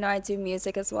common. You know, I do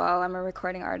music as well. I'm a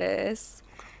recording artist.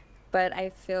 But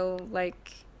I feel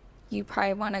like you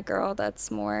probably want a girl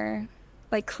that's more,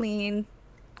 like, clean.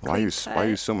 Why are you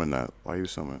assuming that? Why are you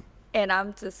assuming? And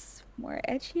I'm just more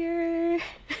edgier.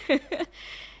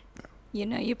 You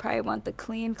know, you probably want the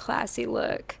clean, classy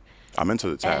look. I'm into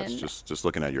the tats, just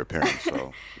looking at your appearance,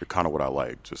 so you're kind of what I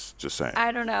like, just saying.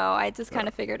 I don't know. I just kind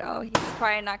of figured, oh, he's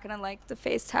probably not going to like the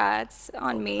face tats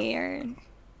on me or...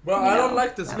 Bro, I don't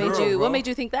like this girl, What made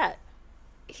you think that?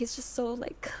 He's just so,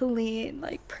 like, clean,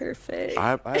 like, perfect.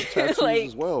 I have tattoos like,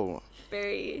 as well.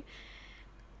 Very...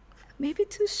 Maybe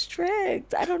too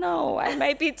strict. I don't know. I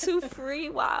might be too free.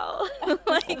 Wow.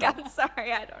 Like, I'm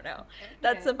sorry. I don't know.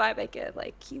 That's the vibe I get.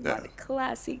 Like, you want it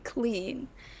classy, clean.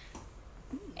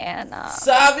 And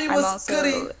Savvy was I'm also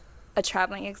goody. a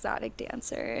traveling exotic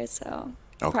dancer, so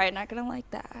probably not gonna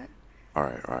like that. All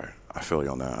right. I feel you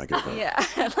on that. I get that. Yeah,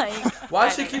 like. Why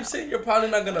she keep saying you're probably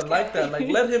not gonna like that? Like,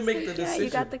 let him make the decision. Yeah, you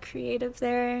got the creative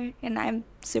there, and I'm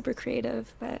super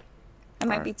creative, but I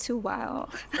might be too wild.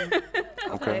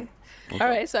 Okay. All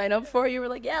right. So I know before you were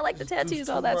like, yeah, I like the tattoos,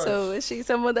 all that. So is she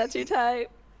someone that's your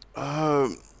type?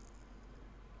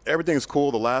 Everything's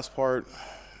cool. The last part.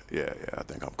 Yeah, I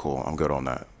think I'm cool. I'm good on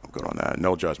that.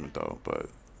 No judgment though, but.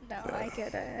 No, yeah. I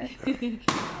get it.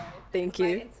 Thank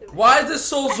you. Why is this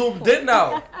so zoomed in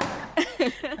now?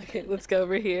 Okay, let's go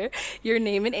over here. Your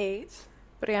name and age.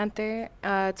 Briante,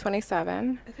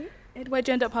 27. Okay. And why'd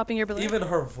you end up popping your balloon? Even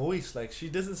her voice, like, she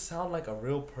doesn't sound like a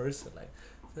real person. Like,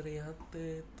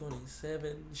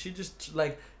 27. She just,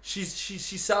 like, she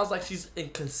sounds like she's in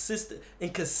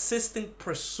consistent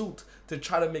pursuit to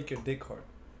try to make your dick hard.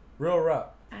 Real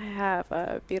rap. I have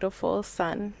a beautiful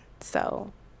son,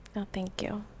 so no, thank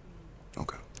you.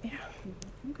 Okay. Yeah.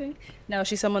 Okay. Now, is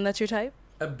she someone that's your type?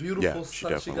 A beautiful Yeah, son. she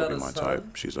definitely would be my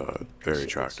type. She's very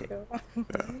attractive.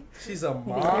 Yeah. She's a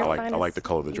mom. I like the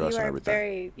color of the dress You and are everything.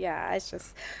 very, yeah, it's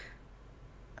just,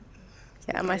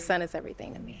 yeah, my son is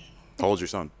everything to me. How old's your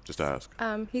son? Just to ask.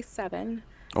 He's 7.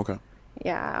 Okay.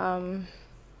 Yeah,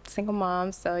 single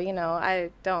mom, so, you know,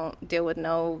 I don't deal with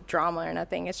no drama or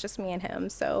nothing. It's just me and him.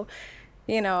 So,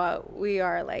 you know, we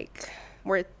are like,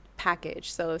 we're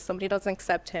packaged. So if somebody doesn't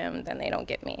accept him, then they don't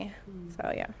get me.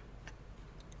 So, yeah.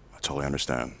 I totally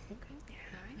understand.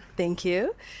 Thank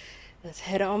you. Let's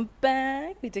head on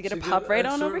back. We did get a pop right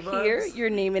on over here. Your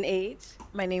name and age.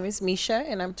 My name is Misha,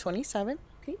 and I'm 27.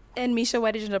 Okay. And Misha, why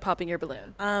did you end up popping your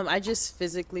balloon? I just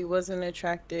physically wasn't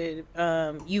attracted.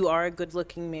 You are a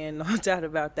good-looking man, no doubt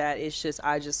about that. It's just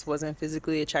I just wasn't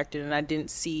physically attracted, and I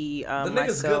didn't see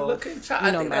myself,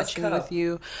 you know, matching with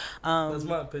you. That's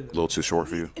my opinion. A little too short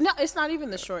for you? No, it's not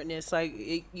even the shortness.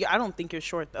 Like, I don't think you're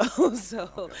short though.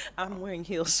 So I'm wearing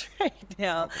heels right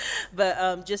now,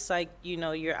 but just like, you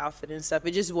know, your outfit and stuff,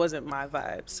 it just wasn't my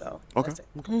vibe. So okay.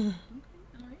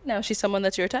 Now, she's someone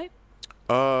that's your type?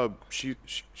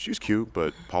 She's cute,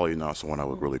 but probably not someone I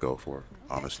would really go for,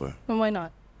 honestly. And why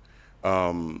not?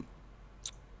 Man,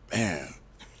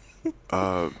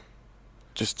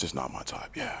 just not my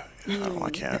type. Yeah, I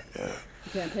can't. Yeah.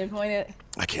 You can't pinpoint it.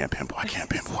 I can't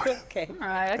pinpoint it. Okay. All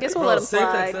right. I guess we'll let him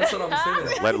slide. That's what I'm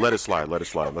saying. Let it slide. Let it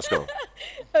slide. Let's go.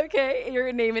 Okay.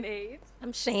 Your name and age.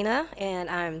 I'm Shayna, and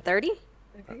I'm 30.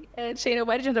 Okay. And Shayna,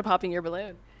 why did you end up popping your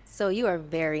balloon? So you are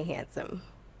very handsome,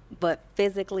 but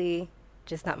physically,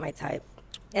 just not my type.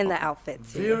 And the outfit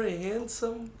too. Very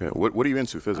handsome. Yeah. What are you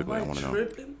into physically? Am I want to know.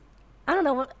 tripping? I don't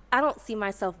know. I don't see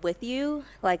myself with you.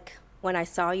 Like when I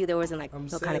saw you, there wasn't like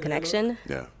no kind of connection.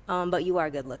 Yeah. But you are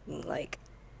good looking. Like.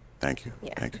 Thank you.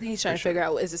 Yeah. Thank you. He's trying to figure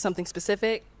out, is it something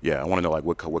specific? Yeah, I want to know like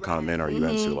what kind of men are you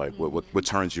into? Like what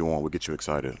turns you on? What gets you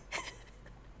excited?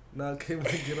 Nah, can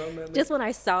we get on that? Just when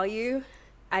I saw you,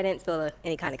 I didn't feel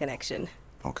any kind of connection.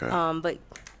 Okay. But.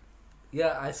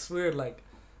 Yeah, I swear, like,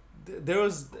 there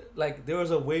was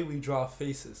a way we draw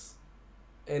faces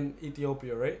in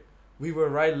Ethiopia, right? We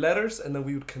would write letters and then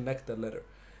we would connect the letter.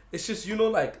 It's just, you know,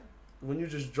 like when you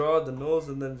just draw the nose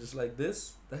and then just like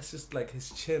this, that's just like his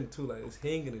chin too, like it's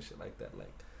hanging and shit like that.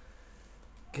 Like,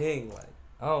 gang, like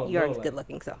I don't know. You're like, good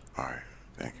looking, so. All right.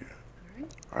 Thank you.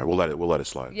 All right, we'll let it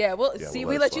slide. Yeah. Well, see,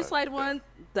 we let you slide one.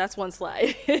 That's one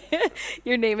slide.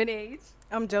 Your name and age.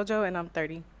 I'm JoJo, and I'm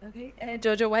 30. Okay. And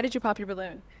JoJo, why did you pop your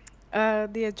balloon?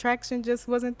 The attraction just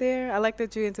wasn't there. I like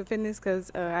that you're into fitness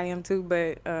because I am too,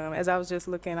 but as I was just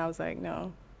looking, I was like,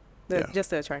 no,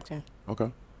 just the attraction.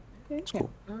 Okay. That's cool.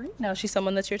 All right. Now, is she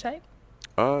someone that's your type?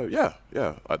 Yeah.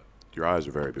 Your eyes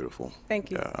are very beautiful.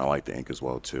 Thank you. Yeah, I like the ink as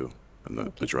well too,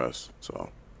 and the dress. So,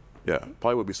 yeah,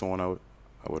 probably would be someone I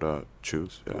would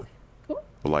choose. Yeah. Cool.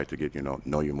 Would like to get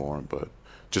know you more, but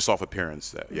just off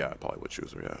appearance, I probably would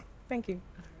choose her. Yeah. Thank you.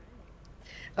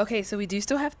 Okay, so we do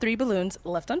still have 3 balloons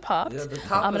left unpopped. Yeah, the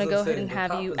top I'm gonna is go insane. ahead and The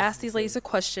have top you is ask these ladies a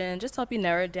question, just to help you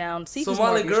narrow it down. See who's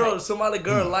Somali more of your girl, type. Somali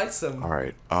girl likes him. All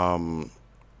right.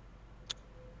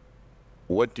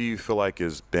 What do you feel like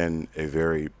has been a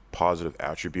very positive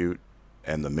attribute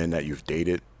in the men that you've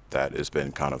dated that has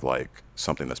been kind of like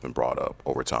something that's been brought up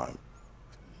over time?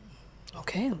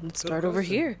 Okay, let's start over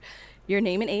here. Your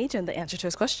name and age and the answer to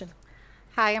his question.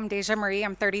 Hi, I'm Deja Marie.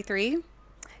 I'm 33.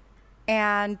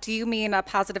 And do you mean a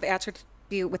positive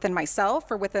attribute within myself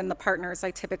or within the partners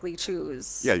I typically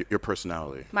choose? Yeah, your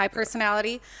personality. My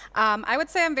personality. I would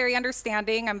say I'm very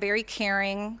understanding. I'm very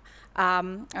caring.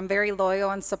 I'm very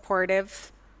loyal and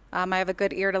supportive. I have a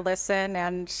good ear to listen,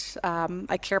 and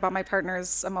I care about my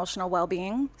partner's emotional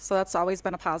well-being. So that's always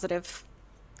been a positive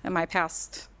in my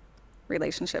past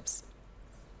relationships.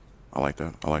 I like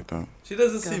that. She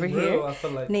doesn't Go seem over real. here. I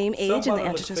feel like Name, age, and the somebody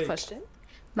answer looks to his fake. question.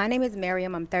 My name is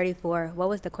Miriam. I'm 34. What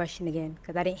was the question again?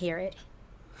 Because I didn't hear it.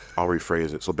 I'll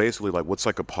rephrase it. So basically, like, what's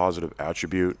like a positive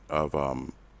attribute of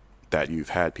that you've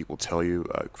had people tell you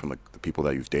from the people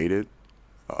that you've dated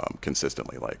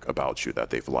consistently, like about you that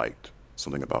they've liked,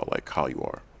 something about like how you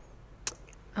are.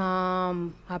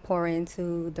 I pour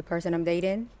into the person I'm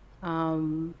dating.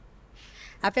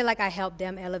 I feel like I help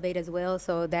them elevate as well,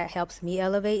 so that helps me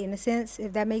elevate in a sense,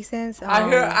 if that makes sense. I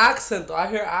hear accent though. I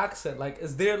hear accent. Like,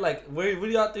 is there like where do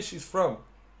y'all think she's from?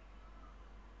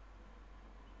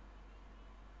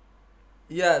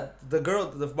 Yeah, the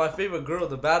girl, my favorite girl,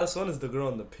 the baddest one is the girl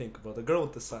in the pink, bro. The girl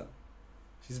with the sun.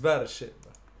 She's bad as shit,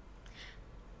 bro.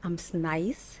 I'm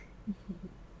nice.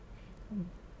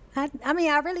 I mean,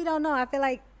 I really don't know. I feel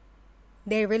like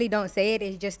they really don't say it.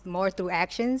 It's just more through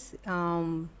actions.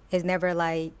 It's never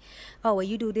like, oh, well,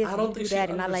 you do this, and you do that,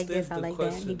 and I like this, I like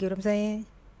that. You get what I'm saying?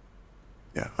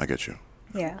 Yeah, I get you.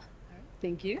 Yeah.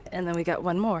 Thank you. And then we got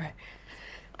one more.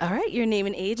 All right, your name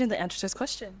and age and the answer to this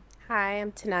question. Hi,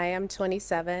 I'm Tanaya. I'm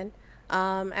 27.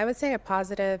 I would say a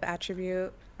positive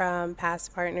attribute from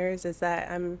past partners is that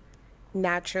I'm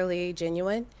naturally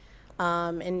genuine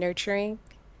and nurturing.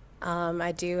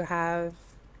 I do have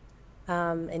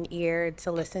an ear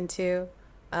to listen to.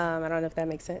 I don't know if that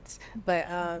makes sense, but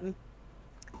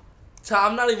so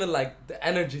I'm not even like the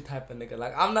energy type of nigga.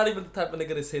 Like, I'm not even the type of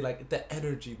nigga to say like the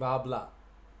energy, blah blah.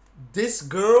 This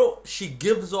girl, she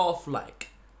gives off like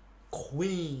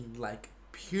queen, like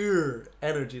pure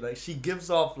energy. Like, she gives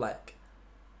off like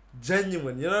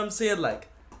genuine. You know what I'm saying? Like,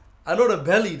 I know the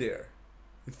belly there.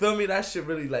 You feel me? That shit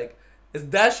really like,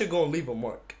 that shit gonna leave a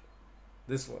mark.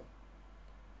 This one.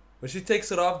 When she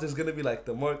takes it off, there's gonna be like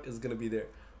the mark is gonna be there.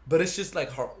 But it's just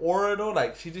like her aura though,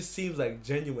 like she just seems like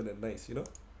genuine and nice, you know?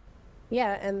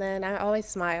 yeah, and then I always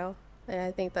smile. And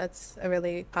I think that's a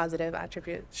really positive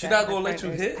attribute. She that not my gonna let you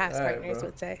partners- hit? Past All right, partners bro.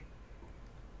 would say.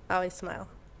 I always smile.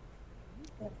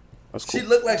 That's cool. She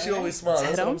looked like she always smiles.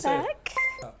 That's Head what on I'm saying.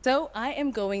 back. So I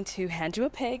am going to hand you a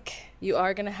pick. You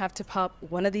are going to have to pop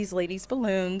one of these ladies'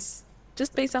 balloons,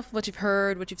 just based off of what you've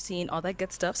heard, what you've seen, all that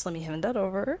good stuff. So let me hand that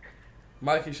over.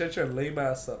 Mikey, shut your lame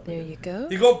ass up. There you go.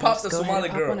 He gonna pop Just the go ahead Somali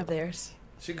and pop girl. one of theirs.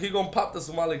 He gonna pop the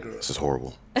Somali girl. This is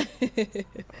horrible. Don't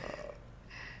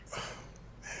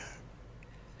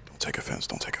take offense.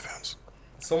 Don't take offense.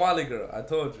 Somali girl, I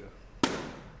told you.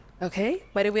 Okay,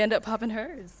 why did we end up popping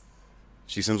hers?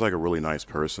 She seems like a really nice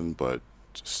person, but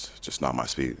just not my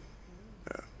speed.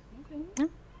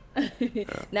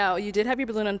 Now, you did have your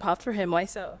balloon unpopped for him. Why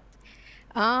so?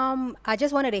 I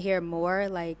just wanted to hear more.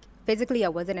 Like, physically, I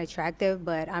wasn't attractive,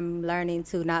 but I'm learning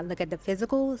to not look at the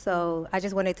physical. So I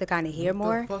just wanted to kind of hear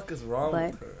more. What the fuck is wrong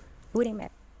but with her? Who didn't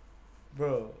matter?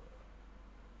 Bro,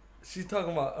 she's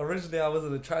talking about originally I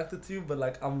wasn't attracted to you, but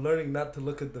like I'm learning not to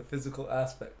look at the physical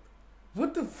aspect.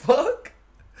 What the fuck?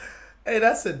 Hey,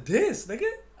 that's a diss, nigga.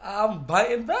 I'm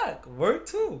biting back. Word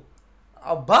too.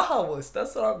 I'm Bahawas.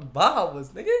 That's what I'm Bahawas,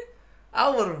 nigga. I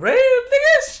would rave,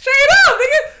 nigga, straight up,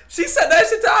 nigga. She said that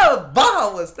shit to I was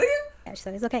Bahawas, nigga.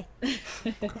 So it's okay.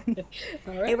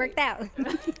 It worked out.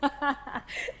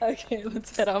 Okay,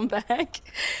 let's head on back.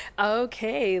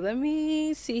 Okay, let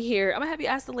me see here. I'm gonna have you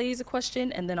ask the ladies a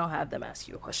question, and then I'll have them ask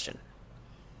you a question.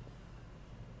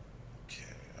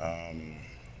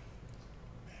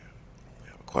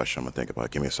 Question I'm gonna think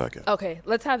about. Give me a second. Okay,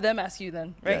 let's have them ask you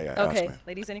then, right? Yeah, ask okay, me.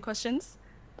 ladies, any questions?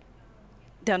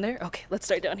 Down there? Okay, let's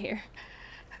start down here.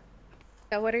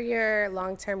 So what are your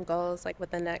long-term goals, like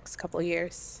with the next couple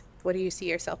years? What do you see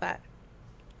yourself at?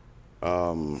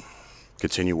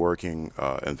 Continue working,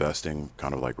 investing,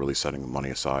 kind of like really setting money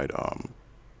aside.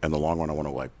 In the long run, I want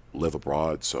to like live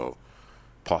abroad, so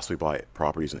possibly buy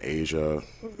properties in Asia,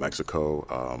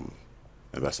 Mexico,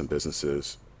 invest in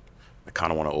businesses. I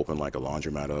kind of want to open like a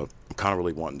laundromat up. I'm kind of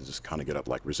really wanting to just kind of get up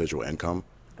like residual income.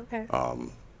 Okay.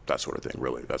 That sort of thing,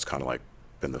 really. That's kind of like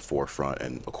been the forefront,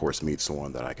 and of course meet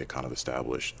someone that I could kind of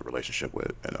establish a relationship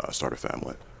with and start a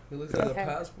family.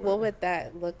 Okay. What would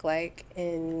that look like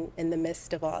in the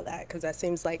midst of all that? Because that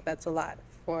seems like that's a lot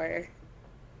for.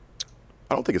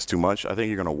 I don't think it's too much. I think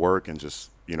you're going to work and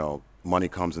just, you know, money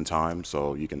comes in time,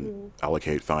 so you can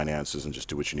allocate finances and just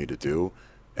do what you need to do,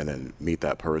 and then meet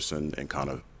that person and kind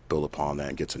of build upon that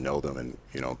and get to know them and,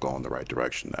 you know, go in the right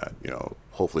direction that, you know,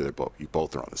 hopefully you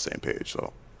both are on the same page.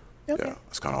 So, Okay. yeah,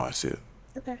 that's kind of how I see it.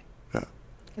 Okay. Yeah.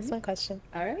 That's my question.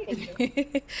 All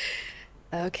right.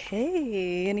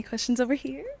 Okay, any questions over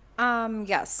here?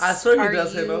 Yes. I swear he Are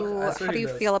does, hey, you- look. I swear How do he you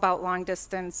does. feel about long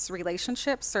distance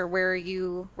relationships, or where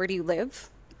do you live?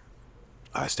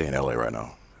 I stay in LA right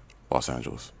now, Los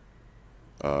Angeles.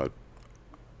 I've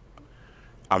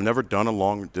never done a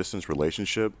long distance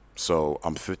relationship, so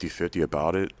I'm 50-50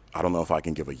 about it. I don't know if I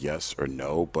can give a yes or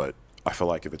no, but I feel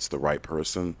like if it's the right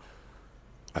person,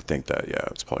 I think that, yeah,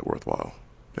 it's probably worthwhile.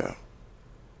 Yeah.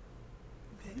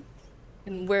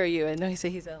 And where are you? I know he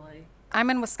said he's LA. I'm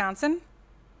in Wisconsin.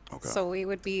 Okay. So we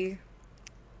would be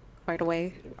quite a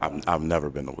way. I've never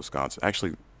been to Wisconsin.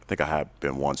 Actually, I think I have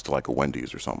been once to like a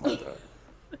Wendy's or something like that.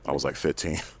 I was like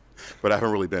 15. but I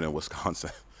haven't really been in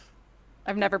Wisconsin.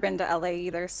 I've never been to LA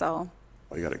either, so.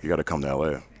 Oh, you gotta come to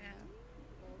LA.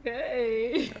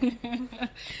 Okay.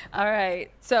 All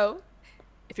right. So,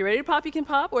 if you're ready to pop, you can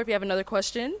pop, or if you have another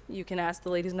question, you can ask the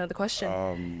ladies another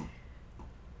question.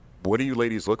 What do you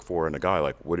ladies look for in a guy?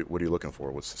 Like, what are you looking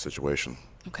for? What's the situation?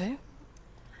 Okay.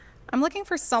 I'm looking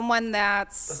for someone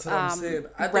that's what I'm saying.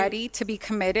 ready to be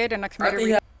committed in a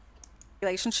committed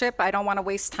relationship. I don't want to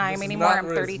waste time This is anymore. not I'm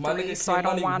Riz. 33, so I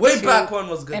don't Money want way back when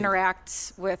was to good.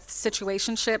 interact with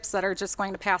situationships that are just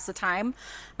going to pass the time.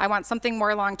 I want something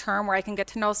more long-term where I can get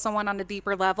to know someone on a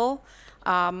deeper level,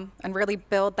 and really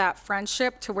build that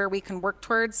friendship to where we can work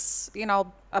towards, you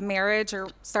know, a marriage or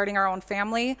starting our own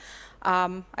family.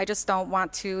 I just don't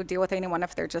want to deal with anyone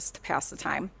if they're just to pass the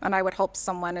time. And I would hope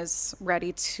someone is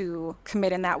ready to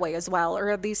commit in that way as well, or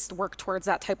at least work towards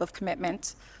that type of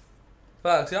commitment.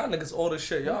 Facts, y'all niggas old as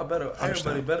shit. Y'all better,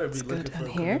 everybody better be looking for a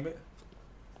commitment.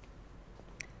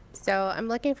 So I'm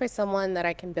looking for someone that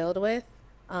I can build with,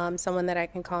 someone that I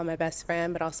can call my best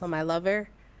friend, but also my lover.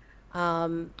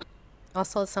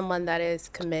 Also someone that is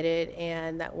committed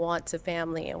and that wants a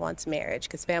family and wants marriage,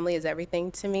 because family is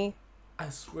everything to me. I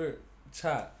swear,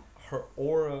 chat, her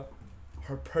aura,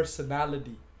 her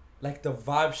personality, like the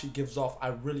vibe she gives off, I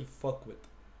really fuck with.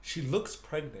 She looks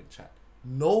pregnant, chat.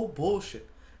 No bullshit.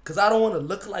 Because I don't want to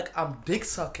look like I'm dick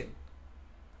sucking.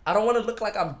 I don't want to look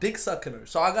like I'm dick sucking her.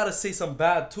 So I got to say some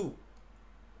bad too.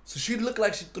 So she look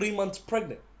like she's 3 months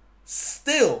pregnant.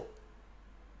 Still,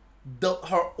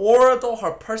 her aura though,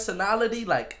 her personality,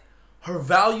 like her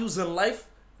values in life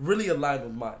really align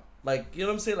with mine. Like, you know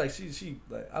what I'm saying? Like she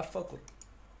like, I fuck with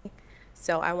her.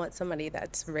 So I want somebody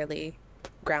that's really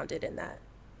grounded in that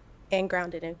and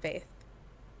grounded in faith.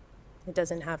 It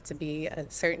doesn't have to be a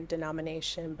certain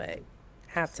denomination, but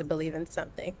have to believe in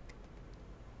something.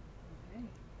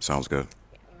 Sounds good.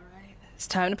 It's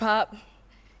time to pop.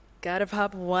 Gotta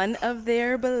pop one of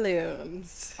their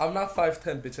balloons. I'm not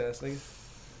 5'10", bitch ass nigga.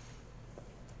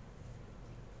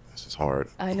 This is hard.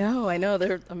 I know.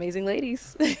 They're amazing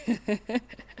ladies. Where's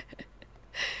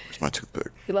my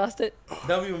toothpick? You lost it?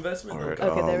 W investment? All right,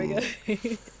 Okay, there we go.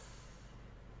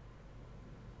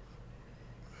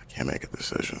 I can't make a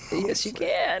decision. Yes, you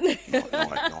can. No,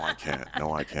 I can't.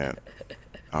 No, I can't.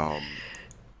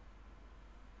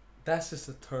 That's just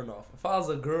a turn off. If I was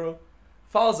a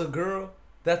girl,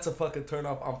 that's a fucking turn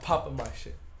off. I'm popping my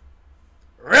shit.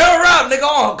 Real rap, nigga,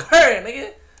 on current,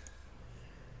 nigga.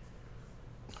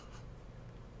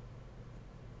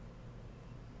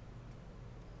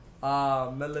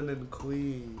 Melanin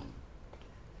queen.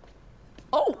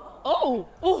 Oh.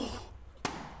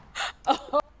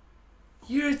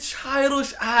 You're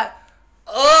childish at.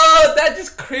 Oh, that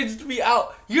just cringed me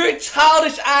out. You're a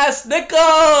childish ass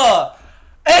nigga.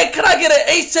 Hey, can I get an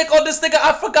age check on this nigga?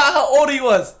 I forgot how old he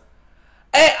was.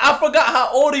 Hey, I forgot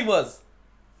how old he was.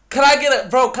 Can I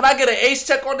get an age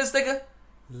check on this nigga?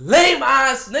 Lame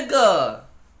ass nigga.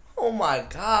 Oh my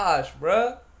gosh,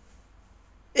 bruh.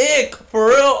 Ick, for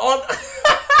real on.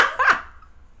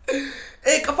 Ick,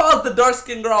 if I was the dark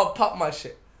skinned girl, I'll pop my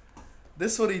shit.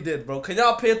 This is what he did, bro. Can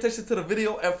y'all pay attention to the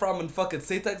video? Ephraim and fucking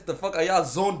Satex, the fuck are y'all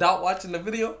zoned out watching the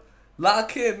video?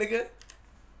 Lock in, nigga.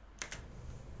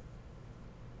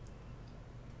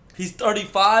 He's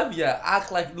 35? Yeah,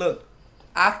 act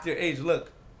your age,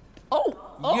 look.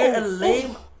 You're a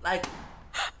lame, like,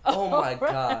 oh my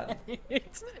God.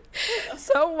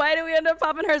 So why did we end up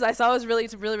popping hers? I saw it was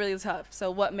really tough.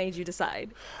 So what made you decide?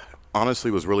 Honestly,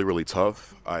 it was really, really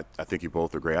tough. I think you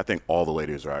both are great. I think all the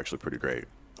ladies are actually pretty great.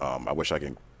 I wish I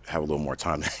could have a little more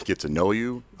time to get to know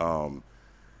you.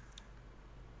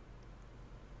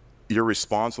 Your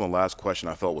response on the last question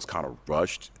I felt was kind of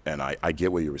rushed, and I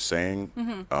get what you were saying,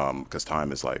 because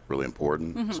time is like really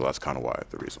important. So that's kind of why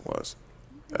the reason was.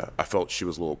 I felt she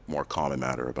was a little more calm and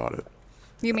matter about it.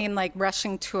 You mean like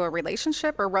rushing to a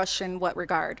relationship, or rush in what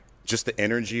regard? Just the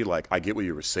energy, like I get what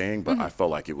you were saying, but I felt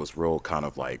like it was real kind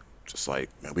of like, just like,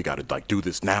 man, we got to like do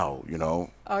this now, you know?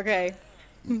 Okay.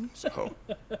 So,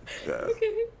 yeah.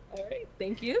 Okay. All right.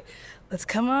 Thank you. Let's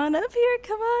come on up here.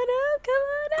 Come on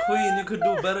up. Queen, you could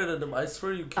do better than them. I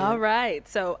swear you can. All right.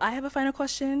 So I have a final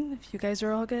question. If you guys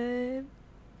are all good.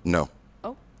 No.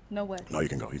 Oh, no way. No, you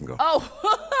can go. You can go. Oh,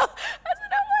 I said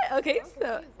no way. Okay,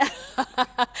 so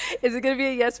is it gonna be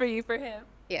a yes for you for him?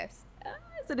 Yes.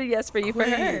 Is it a yes for you for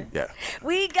her? Yeah.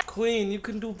 We got Queen, you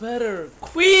can do better.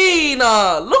 Queen,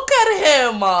 look at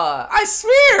him. I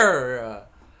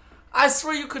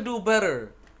swear you could do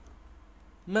better.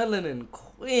 Melanin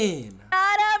Queen.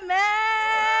 Not a match.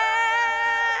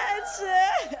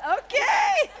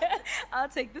 Okay. I'll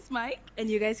take this mic and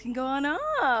you guys can go on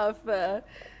off.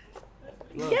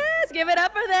 Yes, give it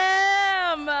up for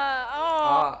them.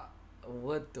 Oh.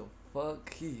 What the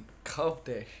fuck? He cuffed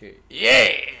that shit.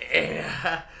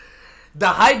 Yeah. The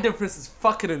height difference is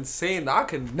fucking insane. I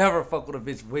could never fuck with a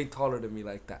bitch way taller than me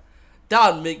like that.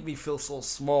 That would make me feel so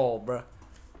small, bruh.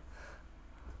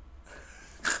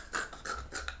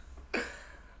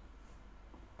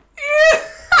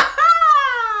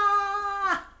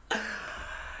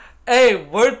 Hey,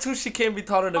 word too, she can't be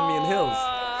taller than me in heels.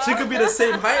 She could be the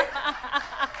same height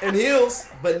in heels,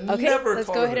 but Okay, never let's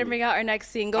taller go ahead than and me. bring out our next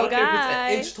single I don't care if it's guy.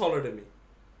 an inch taller than me.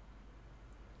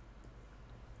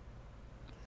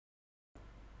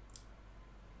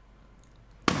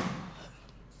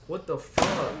 What the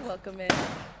fuck? Welcome in.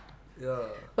 Yeah.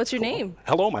 What's your name?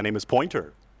 Hello, my name is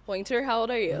Pointer. Pointer, how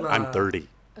old are you? I'm 30.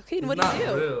 Okay, and what do you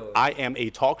do? I am a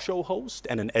talk show host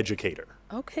and an educator.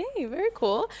 Okay, very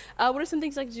cool. What are some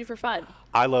things you like to do for fun?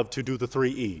 I love to do the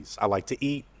 3 E's. I like to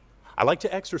eat, I like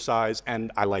to exercise,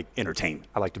 and I like entertainment.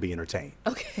 I like to be entertained.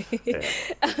 Okay. Yeah.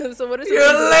 So what are some You're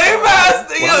a lame ass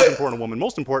Well, I'm an important woman.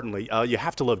 Most importantly, you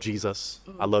have to love Jesus.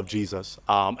 I love Jesus.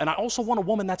 And I also want a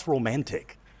woman that's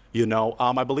romantic. You know,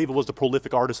 I believe it was the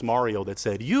prolific artist Mario that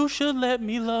said, "You should let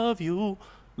me love you.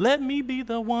 Let me be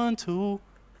the one to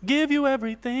give you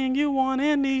everything you want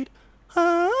and need."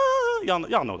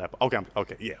 Y'all know that.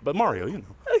 Okay, yeah. But Mario, you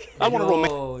know. Okay. I want a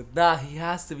romantic. Nah, he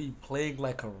has to be playing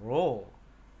like a role.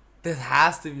 This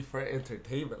has to be for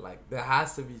entertainment. Like, there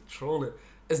has to be trolling.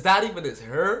 Is that even his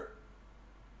hair?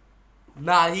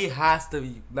 Nah, he has to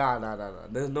be. Nah.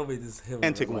 There's no way this is him.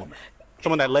 Romantic woman.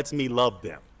 Someone that lets me love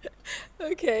them.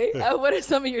 Okay. What are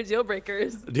some of your deal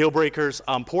breakers? Deal breakers,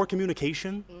 poor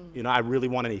communication. You know, I really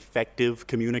want an effective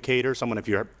communicator. Someone, if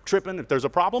you're tripping, if there's a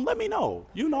problem, let me know.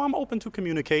 You know, I'm open to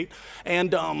communicate.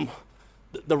 And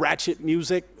the ratchet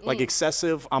music, like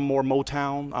excessive, I'm more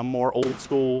Motown. I'm more old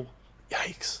school.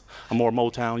 Yikes. I'm more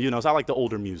Motown, you know, so I like the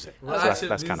older music. So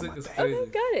that's kind of my thing.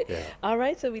 Okay, got it. Yeah. All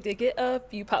right, so we did get a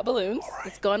few pop balloons.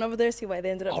 Let's go on over there, see why they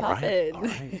ended up popping. All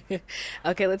right.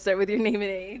 Okay, let's start with your name and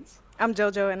age. I'm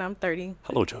JoJo and I'm 30.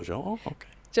 Hello, JoJo. Oh, okay.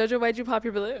 JoJo, why'd you pop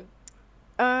your balloon?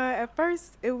 At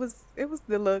first it was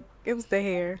the look, it was the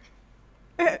hair,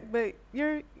 but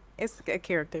it's a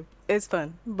character. It's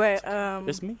fun, but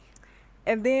it's me.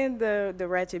 And then the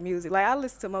ratchet music. Like, I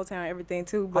listen to Motown and everything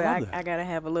too, but I gotta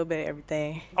have a little bit of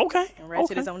everything. Okay. And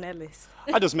ratchet okay. is on that list.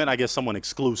 I just meant, I guess, someone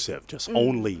exclusive, just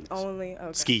only. Only.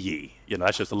 Okay. Ski-y. You know,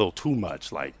 that's just a little too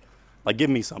much. Like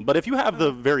give me some. But if you have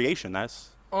the variation,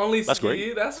 that's Only ski,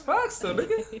 great. That's facts though,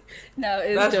 nigga. Now,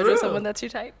 is That's JoJo real. someone that's your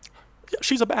type? Yeah,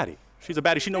 she's a baddie. She's a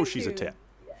baddie. She knows she's a 10.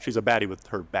 She's a baddie with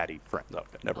her baddie friends.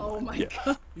 Okay, never mind. Oh my yeah.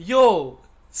 God. Yo,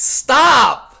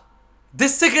 stop.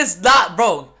 This nigga's not,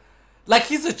 bro. Like,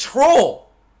 he's a troll.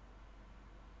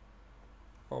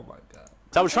 Oh my God.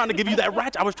 So I was trying to give you that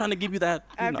ratchet. I was trying to give you that.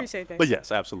 I know. appreciate that. But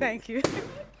yes, absolutely. Thank you.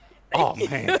 Oh,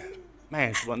 man.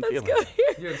 Man, she wasn't feeling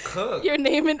it. You're cooked. Your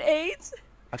name and age?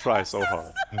 I tried so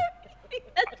hard.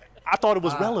 I thought it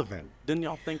was relevant. Didn't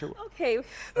y'all think it was? Okay.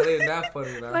 That ain't that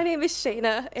funny now. My name is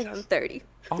Shayna, and I'm 30.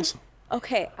 Awesome.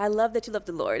 Okay, I love that you love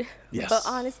the Lord. Yes. But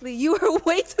honestly, you are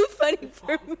way too funny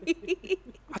for me.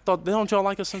 I thought, don't y'all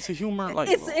like a sense of humor? Like,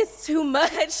 It's too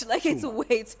much. Like, it's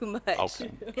way too much.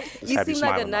 Okay. Just You have you seem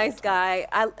like a smiling nice guy.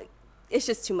 It's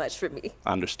just too much for me.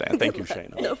 I understand. Thank you,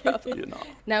 Shayna. No problem. You know.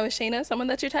 Now, is Shayna someone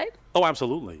that's your type? Oh,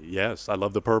 absolutely. Yes. I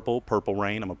love the Purple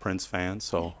Rain. I'm a Prince fan,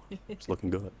 so it's looking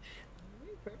good.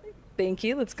 Thank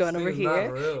you. Let's go on over This is not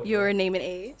here. real, Your name and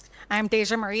age. I'm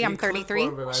Deja Marie. I'm 33.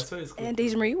 And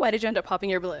Deja Marie, why did you end up popping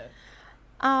your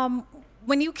balloon?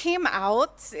 When you came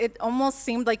out, it almost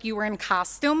seemed like you were in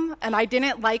costume, and I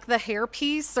didn't like the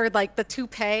hairpiece or like the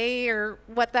toupee or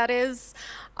what that is.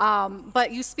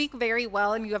 But you speak very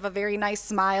well, and you have a very nice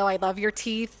smile. I love your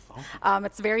teeth.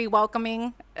 It's very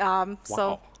welcoming.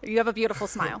 So you have a beautiful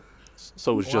smile.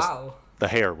 So it was just the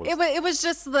hair was. It was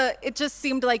just it just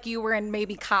seemed like you were in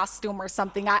maybe costume or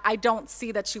something. I don't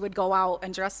see that you would go out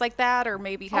and dress like that or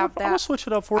maybe have that. I'll switch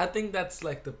it up for I think that's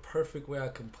like the perfect way I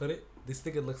can put it. This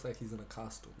nigga looks like he's in a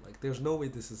costume. Like, there's no way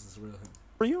this is his real him.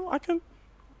 For you, I can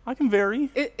vary.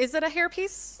 Is it a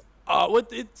hairpiece?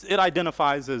 It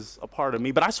identifies as a part of me,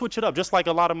 but I switch it up. Just like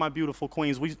a lot of my beautiful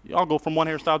queens, y'all go from one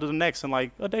hairstyle to the next in like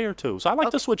a day or two. So I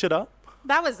like to switch it up.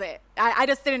 That was it. I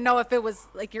just didn't know if it was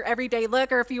like your everyday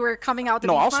look or if you were coming out to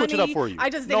be No, I'll funny. switch it up for you.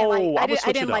 I just didn't like.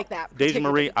 I didn't like that. Deja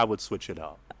Marie, particularly. I would switch it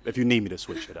up if you need me to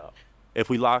switch it up. If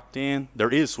we locked in,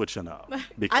 there is switching up. I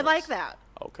because- like that.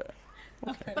 Okay.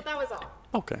 But that was all.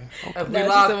 Okay. If we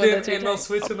locked in, ain't no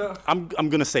switching up. I'm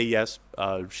gonna say yes.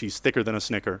 She's thicker than a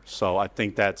Snicker, so I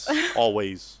think that's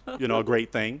always a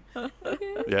great thing.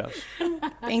 Yes.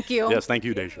 Thank you. Yes, thank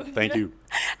you, Deja. Thank you.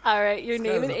 All right, your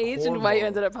name and age and why you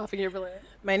ended up popping your balloon.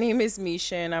 My name is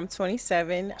Misha, and I'm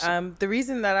 27. The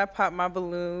reason that I popped my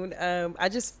balloon, I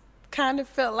just kind of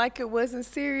felt like it wasn't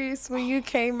serious when you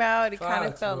came out. It kind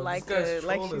of felt like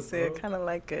like you said, kind of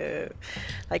like a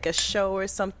show or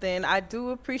something. I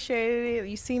do appreciate it.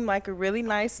 You seem like a really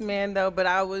nice man, though, but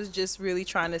I was just really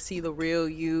trying to see the real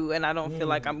you, and I don't feel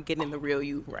like I'm getting the real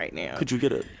you right now. Could you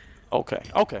get a? Okay.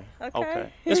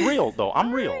 It's real though.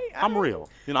 I'm real. I'm real.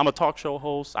 You know, I'm a talk show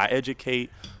host. I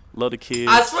educate. Love the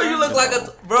kids. I swear you look like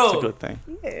bro. It's a good thing.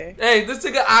 Yeah. Hey, this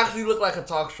nigga actually look like a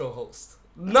talk show host.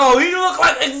 No, he look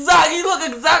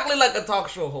exactly like a talk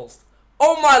show host.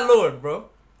 Oh my lord, bro.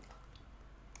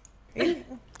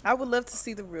 I would love to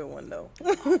see the real one though.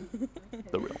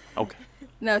 The real. Okay.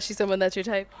 No, she's someone that's your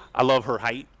type. I love her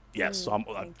height. Yes, so I'm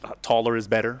taller is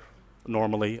better.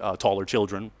 Normally, taller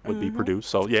children would be produced.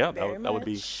 So yeah, that would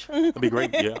be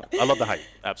great. Yeah, I love the height.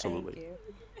 Absolutely.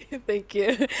 Thank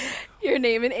you. Your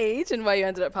name and age and why you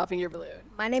ended up popping your balloon.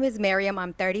 My name is Miriam.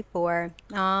 I'm 34.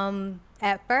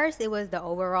 At first, it was the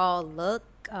overall look.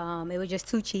 It was just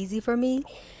too cheesy for me.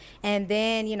 And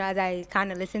then, you know, as I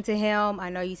kind of listened to him, I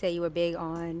know you said you were big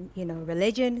on, you know,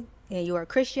 religion, and you are a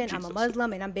Christian. I'm a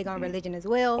Muslim, and I'm big on religion as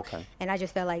well. Okay. And I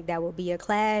just felt like that would be a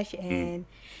clash. And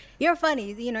you're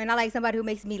funny, you know, and I like somebody who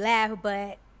makes me laugh,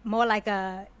 but more like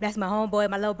that's my homeboy,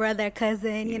 my little brother,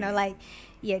 cousin, you know, like,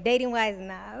 yeah, dating wise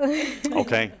now.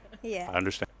 Okay. Yeah. I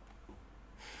understand.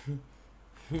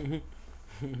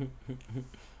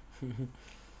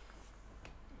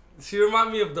 She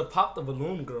remind me of the pop the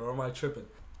balloon girl. Or am I tripping?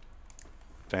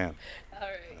 Damn. All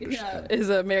right. Yeah. Is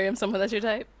Miriam someone that's your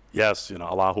type? Yes, you know,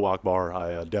 Allahu Akbar.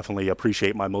 I definitely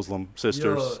appreciate my Muslim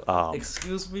sisters. Yo,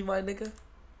 excuse me, my nigga.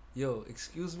 Yo,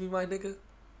 excuse me, my nigga.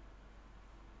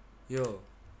 Yo.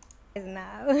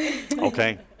 Now.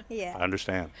 Okay. Yeah. I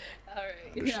understand. All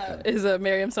right. Yeah. Is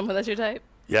Miriam someone that's your type?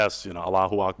 Yes, you know,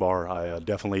 Allahu Akbar. I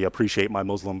definitely appreciate my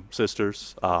Muslim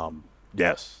sisters.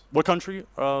 Yes. What country?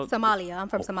 Somalia. I'm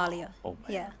from Somalia. Oh, man.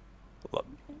 Yeah.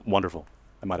 Wonderful.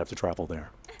 I might have to travel there.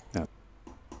 Yeah.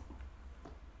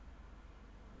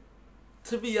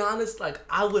 To be honest, like,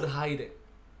 I would hide it.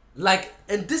 Like,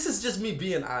 and this is just me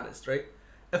being honest, right?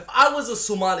 If I was a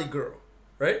Somali girl,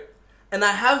 right? And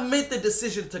I have made the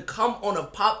decision to come on a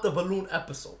Pop the Balloon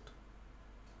episode,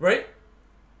 right?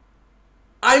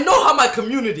 I know how my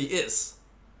community is.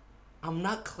 I'm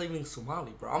not claiming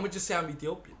Somali, bro. I'm gonna just say I'm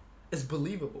Ethiopian. It's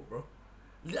believable, bro.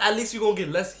 At least you're gonna get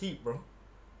less heat, bro.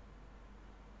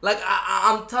 Like,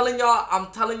 I'm telling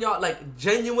y'all, like,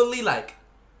 genuinely, like,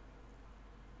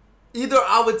 either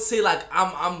I would say, like,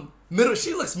 I'm middle,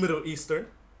 she looks Middle Eastern.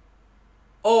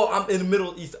 Oh, I'm in the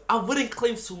Middle East. I wouldn't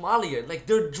claim Somalia. Like,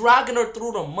 they're dragging her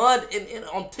through the mud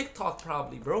on TikTok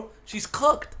probably, bro. She's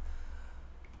cooked.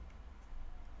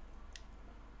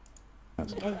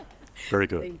 Very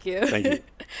good. Thank you. Thank you.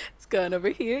 It's going over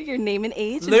here. Your name and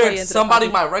age. And why you Lyrics, ended up somebody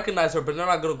popping- might recognize her, but they're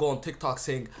not going to go on TikTok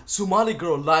saying, Somali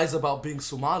girl lies about being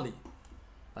Somali.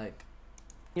 Like.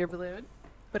 Your balloon.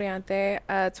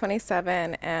 Briante,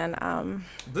 27, and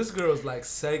This girl's like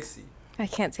sexy. I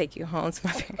can't take you home to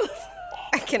my parents.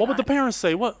 I cannot. What would the parents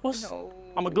say? What's? No.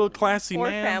 I'm a good, classy Or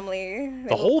man. family.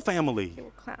 The whole family. They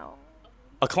will clown.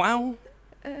 A clown?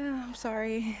 I'm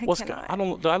sorry. I What's cannot. I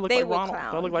don't. Do I look They like will Ronald?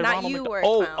 clown. Do I look like Not Ronald? you McDonald?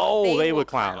 were a clown. Oh, they will would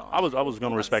clown. I was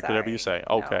gonna respect whatever you say.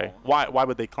 Okay. No. Why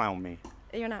would they clown me?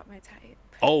 You're not my type.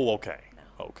 Oh, okay.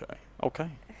 Okay. Okay.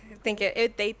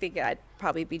 They think I'd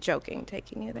probably be joking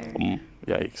taking you there.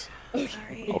 Yikes.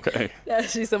 Sorry. Okay. Yeah,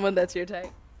 she's someone that's your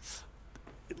type.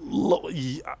 Low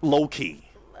key. Low key.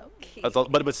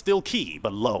 But still key,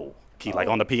 but low key. Like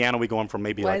on the piano, we going from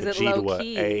maybe Why like is a it G to low a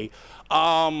key? A.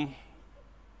 I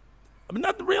mean,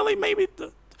 not really. Maybe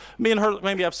me and her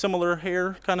maybe have similar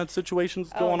hair kind of situations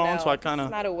going on. So I kind of.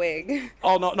 It's not a wig.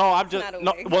 Oh no, I'm just not a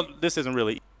no. wig. Well, this isn't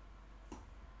really.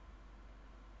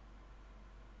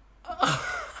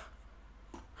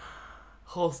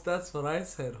 Host, that's what I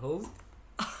said, host.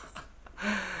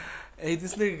 Hey,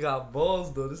 this nigga got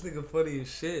balls, though. This nigga funny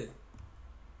as shit.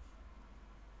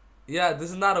 Yeah, this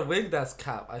is not a wig, that's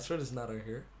cap. I swear this is not her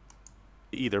hair.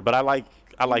 Either, but I like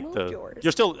the. yours.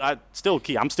 You're still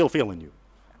key. I'm still feeling you.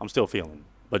 I'm still feeling.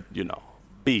 But you know,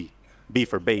 B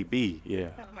for baby. Yeah.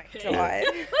 Oh my god.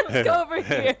 Let's go over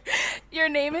here. Your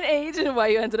name and age and why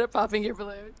you ended up popping your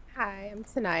balloon. Hi, I'm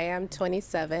Tanaya. I'm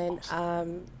 27.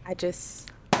 I just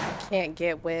can't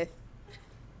get with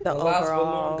the last balloon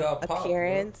overall got popped,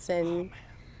 appearance, and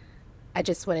I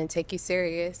just wouldn't take you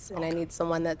serious. And I need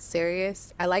someone that's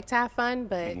serious. I like to have fun,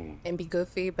 but and be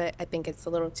goofy, but I think it's a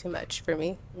little too much for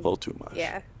me. A little too much.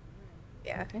 Yeah.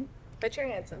 But you're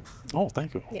handsome. Oh,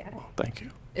 thank you. Yeah. Oh, thank you.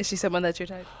 Is she someone that's your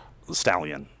type?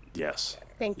 Stallion. Yes.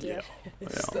 Thank you.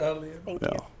 Stallion. Thank Yeah.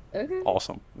 you. Okay.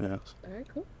 Awesome. Yes. All right,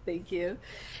 cool. Thank you.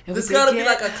 And This we gotta did be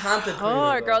get- like a content creator.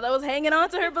 Oh, though. girl that was hanging on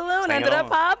to her balloon Hanging ended up on.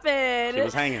 popping. She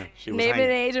was hanging. She was Name hanging.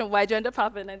 and age, and why'd you end up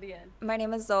popping at the end? My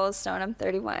name is Zola Stone. I'm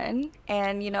 31.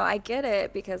 And, you know, I get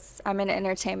it because I'm in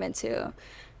entertainment too.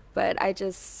 But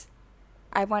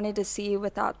I wanted to see you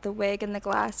without the wig and the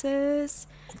glasses.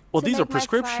 Well, to these are make my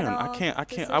prescription. I final can't. I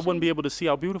decision. wouldn't be able to see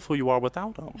how beautiful you are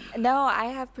without them. No, I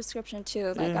have prescription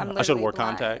too. Like, Yeah. I'm I should have literally wore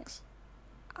blind. contacts.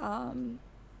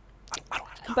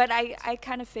 But I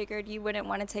kind of figured you wouldn't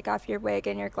want to take off your wig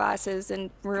and your glasses and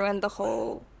ruin the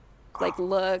whole, like,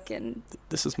 look and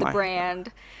This is the my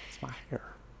brand. It's my hair.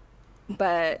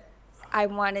 But I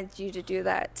wanted you to do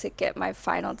that to get my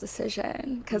final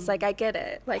decision. Because, like, I get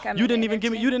it. Like, I'm You an didn't even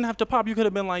give me. You entertainer. didn't have to pop. You could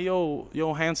have been like,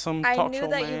 yo, handsome I talk knew show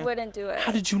that man. you wouldn't do it.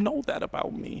 How did you know that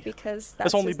about me? Because It's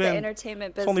that's only just been- the entertainment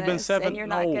it's business. only been 7 And you're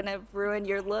not no. going to ruin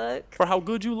your look. For how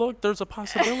good you look, there's a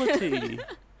possibility.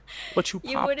 But you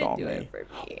You popped wouldn't on do me. it for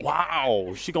me.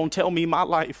 Wow, she gonna tell me my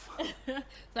life.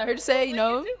 I heard you say, you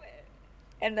know.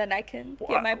 And then I can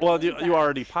get my Well, balloon you back.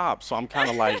 already popped, so I'm kind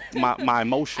of like my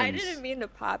emotions. I didn't mean to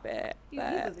pop it.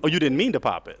 But Oh, you didn't mean to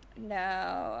pop it.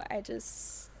 no,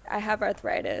 I have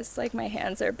arthritis. Like, my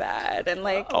hands are bad. And,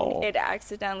 like, Oh. it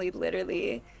accidentally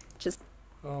literally just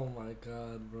Oh my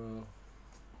god, bro.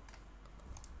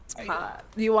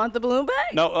 popped. Do you want the balloon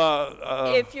back?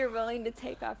 No, If you're willing to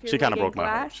take off your she kind of wig and broke my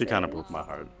heart. She kind of glasses. broke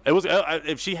my heart. It was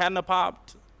if she hadn't have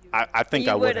popped, I think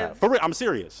You I would would've. have. For real, I'm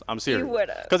serious. I'm serious.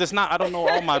 would've. Because it's not. I don't know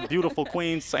all my beautiful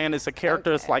queens saying it's a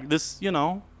character. It's like this, you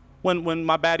know. When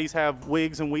my baddies have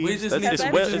wigs and weaves, We just that's need it's to,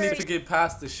 well- we just need it's- to get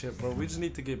past this shit, bro. We just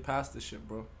need to get past this shit,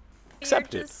 bro.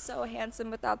 Accept You're it. just so handsome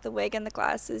without the wig and the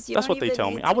glasses. You That's don't what they even tell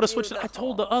me. need I to would have do switched it. the I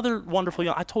told whole- the other wonderful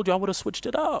young. I told you I would have switched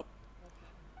it up.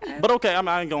 But okay,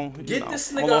 I ain't gonna. Get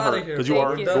this I'm nigga gonna let outta her, here, because you bro.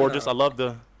 are We're done gorgeous. now. I love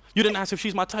the. You didn't ask if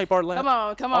she's my type, Arlette.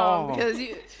 Come on, Oh, because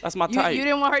you. That's my you, type. You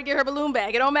didn't want her to get her balloon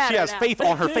back. It don't matter. She has now. faith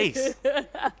on her face.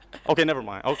 Okay, never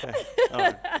mind. Okay. All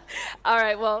right. All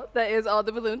right, well, that is all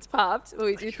the balloons popped.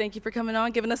 We do thank you for coming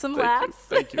on, giving us some laughs.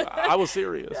 Thank you. I was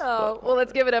serious. Oh, well,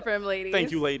 let's give it up for him, ladies.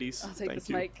 Thank you, ladies. I'll take Thank this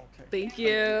you. mic. Thank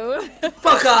you.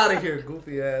 Fuck out of here,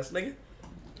 goofy ass nigga.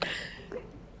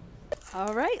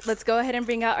 All right, let's go ahead and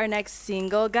bring out our next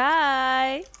single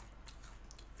guy.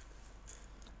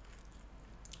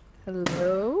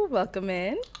 Hello, welcome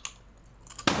in.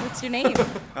 What's your name?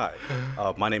 Hi,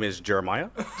 my name is Jeremiah.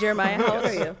 Jeremiah, how old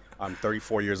are you? I'm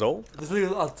 34 years old. This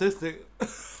nigga's autistic.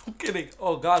 I'm kidding.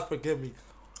 Oh, God forgive me.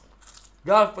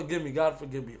 God forgive me. God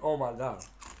forgive me. Oh my God.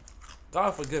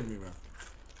 God forgive me, man.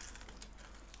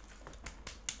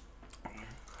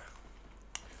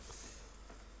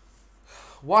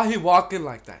 Why he walking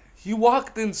like that? He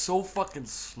walked in so fucking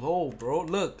slow, bro.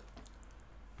 Look.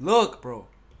 Look, bro.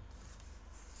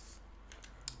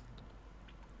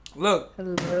 Look.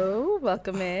 Hello,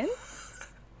 welcome in.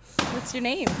 What's your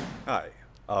name? Hi,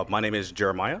 my name is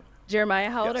Jeremiah. Jeremiah,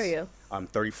 how old are Yes. you? I'm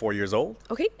 34 years old.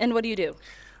 Okay, and what do you do?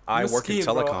 I work in Mesquite,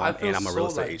 bro. I telecom feel and I'm a real so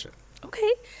estate like- agent.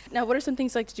 Okay, now what are some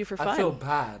things you like to do for fun? I feel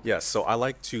bad. Yes, so I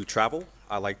like to travel.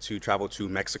 I like to travel to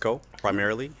Mexico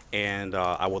primarily, and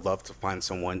I would love to find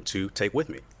someone to take with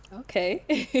me.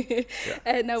 Okay.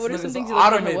 And now what are So some it's things you look for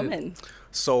in a automated. woman?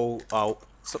 So,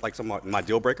 like some of my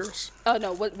deal breakers. Oh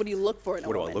no, what do you look for in a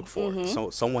What do woman? I look for? Mhm.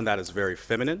 So someone that is very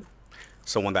feminine,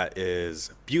 someone that is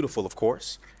beautiful, of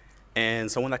course,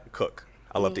 and someone that can cook.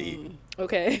 I love to eat.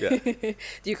 Okay. Yeah.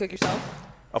 Do you cook yourself?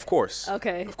 Of course.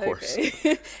 Okay. Of course.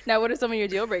 Okay. Now, what are some of your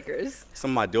deal breakers?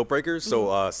 Some of my deal breakers.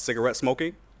 So cigarette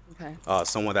smoking. Okay.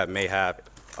 Someone that may have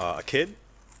a kid,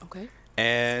 Okay.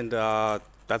 and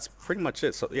that's pretty much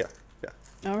it. So yeah.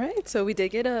 All right. So we did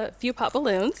get a few pop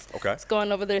balloons. Okay. Let's go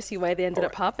on over there to see why they ended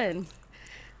up popping.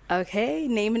 Okay.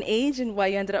 Name and age and why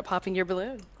you ended up popping your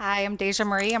balloon. Hi, I'm Deja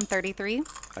Marie. I'm 33.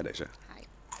 Hi, Deja.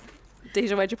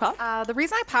 Deja, why'd you pop? The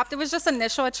reason I popped, it was just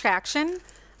initial attraction.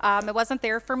 It wasn't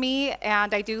there for me,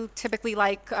 and I do typically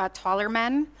like taller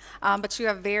men, but you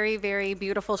have very, very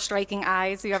beautiful, striking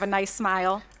eyes. You have a nice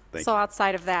smile. Thank So you.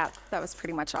 outside of that, that was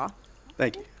pretty much all.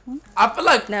 Thank you. I feel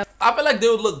like they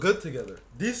would look good together.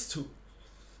 These two.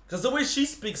 Cause the way she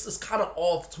speaks is kind of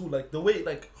off too. Like the way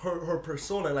like her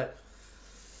persona, like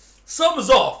something's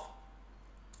off.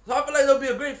 So I feel like they'll be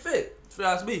a great fit. If you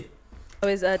ask me. Oh,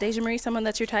 is Deja Marie someone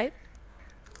that's your type?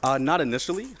 Not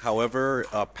initially. However,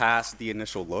 past the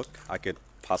initial look, I could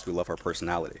possibly love her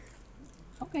personality.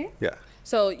 Okay. Yeah.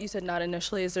 So you said not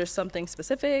initially. Is there something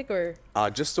specific or?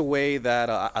 Just the way that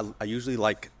I usually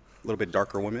like a little bit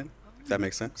darker women, if that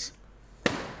makes sense.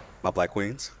 My black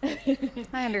queens.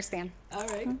 I understand. All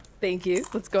right. Thank you.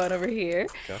 Let's go on over here.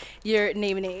 Okay. Your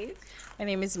name and age. My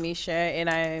name is Misha, and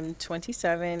I'm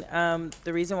 27.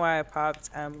 The reason why I popped,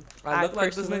 I look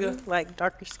like this personally nigga? like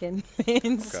darker skinned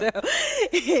men. So,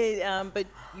 but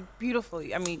you're beautiful.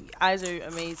 I mean, eyes are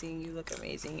amazing. You look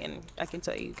amazing, and I can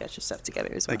tell you got your stuff together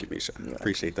as well. Thank you, Misha.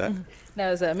 Appreciate that. Now,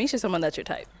 is Misha someone that's your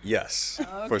type? Yes,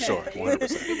 for sure,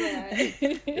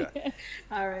 100%. Yeah.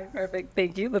 All right, perfect.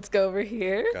 Thank you. Let's go over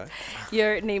here. Okay.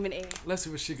 Your name and age. Let's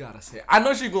see what she gotta say. I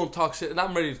know she's gonna talk shit, and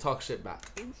I'm ready to talk shit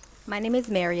back. My name is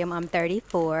Miriam. I'm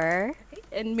 34.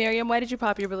 And Miriam, why did you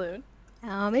pop your balloon?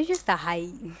 It's just the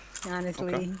height,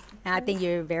 honestly. Okay. And I think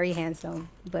you're very handsome,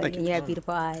 but Thank and you. you have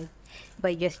beautiful eyes.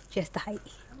 But just the height.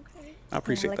 I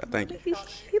appreciate that. Thank you. He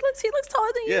looks taller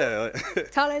than you. Yeah.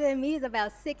 Taller than me is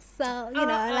about 6, like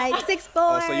 6'4".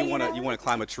 Oh, so you wanna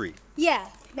climb a tree? Yeah.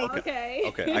 Okay.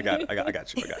 Okay, I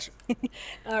got you.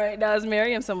 All right, now is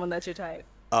Miriam someone that's your type?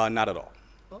 Not at all.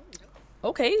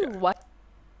 Okay, what?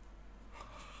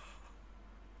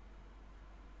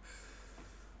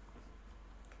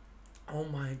 Oh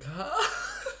my god.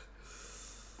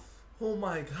 Oh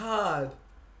my god.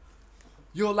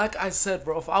 Yo, like I said,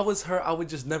 bro, if I was her, I would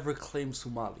just never claim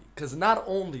Somali. Because not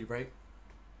only, right,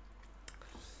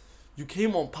 you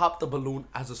came on Pop the Balloon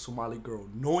as a Somali girl,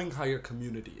 knowing how your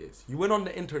community is. You went on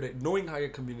the internet knowing how your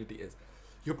community is.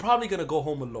 You're probably going to go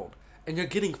home alone. And you're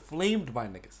getting flamed by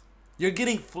niggas. You're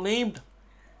getting flamed.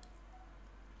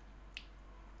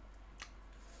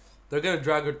 They're going to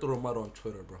drag her through the mud on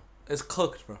Twitter, bro. It's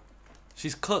cooked, bro.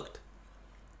 She's cooked.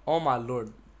 Oh my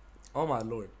lord. Oh my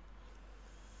lord.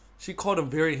 She called him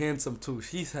very handsome too.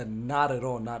 She said not at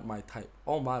all, not my type.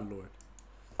 Oh my lord.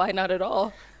 Why not at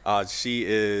all? She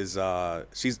is.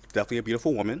 She's definitely a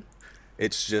beautiful woman.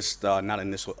 It's just not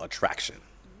initial attraction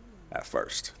at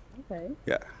first. Okay.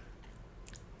 Yeah.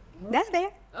 That's fair.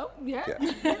 Oh, yeah.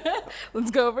 Let's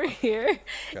go over here.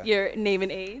 Okay. Your name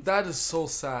and age. That is so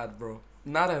sad, bro.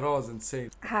 Not at all is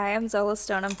insane. Hi, I'm Zola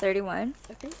Stone. I'm 31.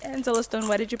 Okay. And Zola Stone,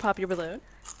 why did you pop your balloon?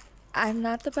 I'm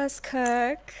not the best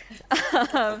cook.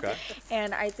 Okay.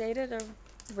 And I dated a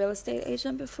real estate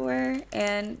agent before,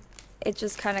 and it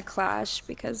just kind of clashed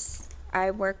because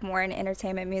I work more in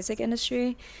entertainment music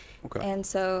industry. Okay. And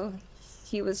so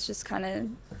he was just kind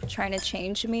of trying to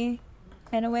change me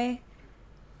in a way.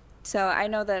 So I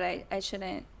know that I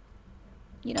shouldn't,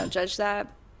 judge that.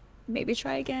 Maybe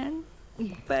try again.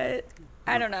 But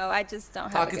I don't know. I just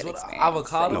don't have a good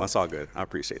experience. No, it's all good. I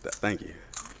appreciate that. Thank you.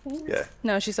 Yeah.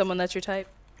 No, she's someone that's your type.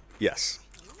 Yes,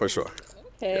 for sure.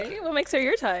 Okay. What makes her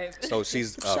your type? So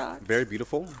she's Shocked. very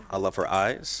beautiful. I love her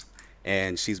eyes,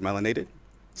 and she's melanated.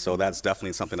 So that's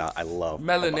definitely something I love.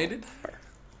 Melanated?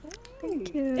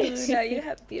 Thank you. Yeah, you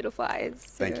have beautiful eyes.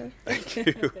 Thank you. Thank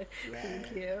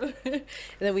you. And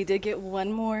then we did get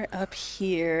one more up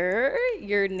here.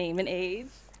 Your name and age.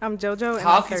 I'm JoJo. And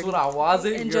Talk I'm is 30. what I was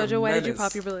it. And You're JoJo, why did you menace.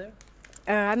 pop your balloon?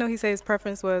 I know he said his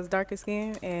preference was darker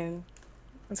skin, and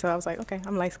so I was like, okay,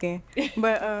 I'm light skinned.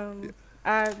 But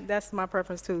that's my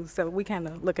preference too. So we kind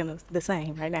of looking the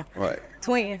same right now. Right.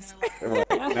 Twins. Right.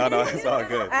 No, it's all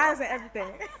good. Eyes and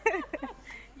everything.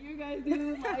 You guys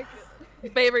do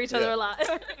favor each other a lot.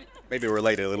 Maybe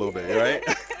related a little bit,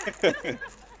 right?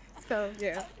 So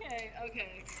yeah.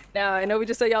 Okay. Now I know we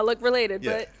just said y'all look related,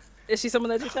 Yeah. but is she someone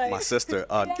that you type? My sister.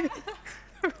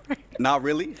 Not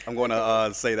really. I'm going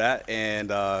to say that.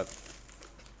 And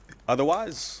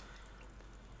otherwise,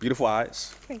 beautiful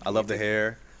eyes. I love the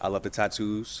hair. I love the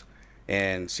tattoos.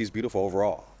 And she's beautiful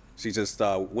overall. She just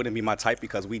wouldn't be my type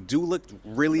because we do look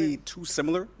really too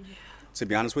similar, to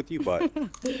be honest with you. But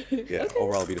yeah,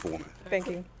 overall a beautiful woman. Thank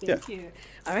you. Thank you.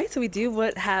 All right, so we do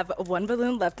have one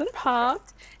balloon left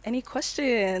unpopped. Any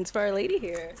questions for our lady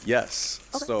here? Yes.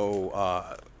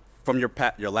 So from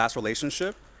your last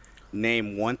relationship,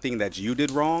 name one thing that you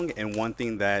did wrong and one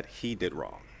thing that he did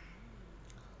wrong.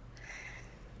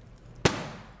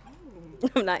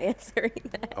 I'm not answering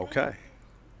that. Okay.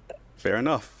 Fair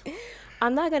enough.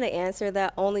 I'm not going to answer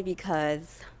that only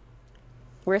because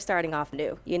we're starting off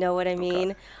new. You know what I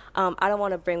mean? I don't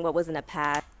want to bring what was in the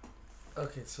past.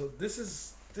 Okay, so this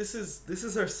is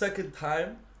her second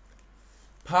time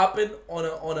popping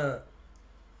on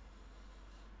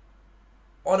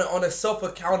a self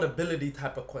accountability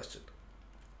type of question.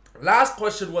 Last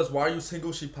question was, why are you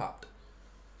single? She popped.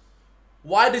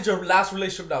 Why did your last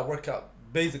relationship not work out?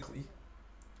 Basically,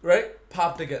 right?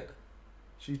 Popped again.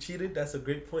 She cheated. That's a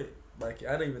great point, Mikey.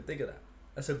 I didn't even think of that.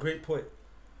 That's a great point.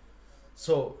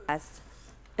 So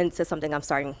Into something I'm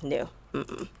starting new.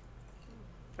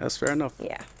 That's fair enough.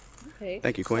 Yeah. Okay.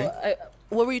 Thank you, Queen. So,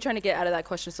 what were you trying to get out of that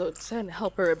question? So to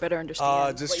help her better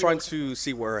understand. Just what trying you're to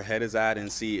see where her head is at and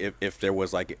see if there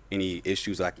was like any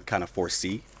issues I can kind of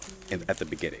foresee at the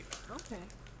beginning. Okay.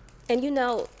 And you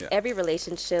know, Yeah. every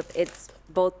relationship, it's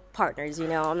both partners. You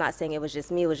know, I'm not saying it was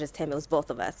just me, it was just him, it was both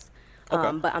of us.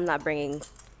 Okay. But I'm not bringing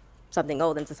something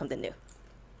old into something new.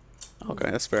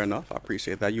 Okay, that's fair enough. I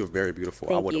appreciate that. You were very beautiful.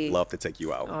 I Thank would have you. loved to take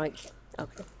you out. Oh,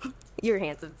 okay. You're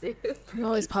handsome too. You're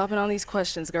always popping on these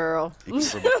questions, girl.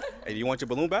 Hey, do you want your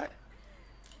balloon back?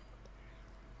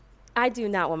 I do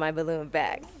not want my balloon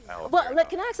back. Oh, Well, look,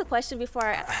 can I ask a question before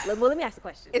I? Well, let me ask a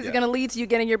question. Is it gonna lead to you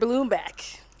getting your balloon back?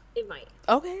 It might.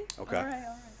 Okay. Okay. All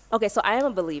right. Okay, so I am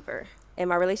a believer, and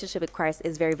my relationship with Christ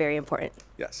is very, very important.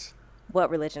 Yes. What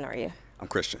religion are you? I'm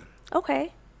Christian.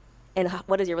 Okay. And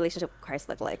what does your relationship with Christ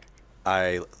look like?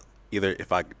 Either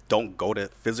if I don't go to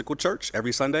physical church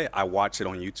every Sunday, I watch it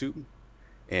on YouTube,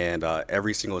 and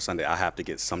every single Sunday I have to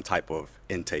get some type of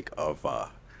intake of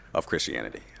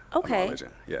Christianity. of my Okay.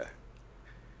 religion. Yeah.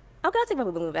 Okay, I'll take my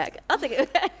balloon back. I'll take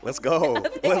it back. Let's go.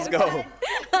 Let's go.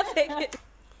 I'll take it.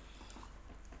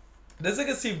 This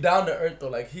nigga seemed down to earth though.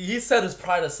 Like he set his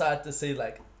pride aside to say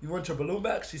like, "You want your balloon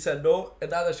back?" She said no,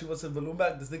 and now that she wants her balloon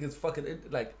back, this nigga's fucking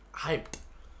like hyped.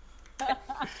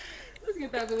 Let's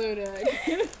get that balloon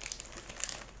back.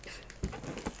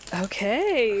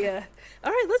 Okay.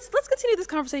 All right, let's continue this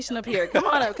conversation up here. Come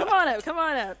on up, come on up, come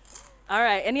on up. All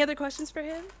right, any other questions for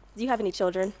him? Do you have any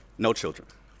children? No children.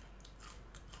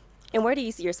 And where do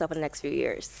you see yourself in the next few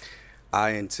years? I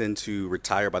intend to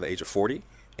retire by the age of 40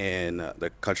 in the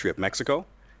country of Mexico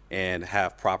and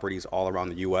have properties all around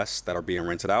the U.S. that are being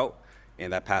rented out,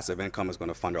 and that passive income is going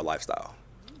to fund our lifestyle.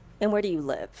 And where do you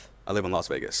live? I live in Las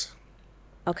Vegas.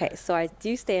 Okay, so I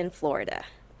do stay in Florida.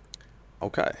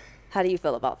 Okay. How do you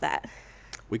feel about that?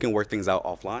 We can work things out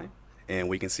offline, and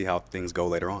we can see how things go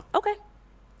later on. Okay.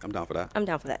 I'm down for that. I'm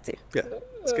down for that too. Yeah,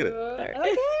 let's get it.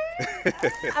 Okay.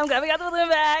 I'm glad we got the balloon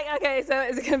back. Okay, so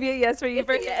is it gonna be a yes for you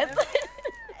for yes?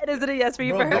 And is it a yes for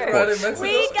you for her? We got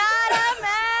a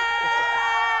match.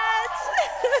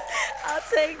 I'll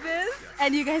take this,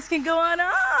 and you guys can go on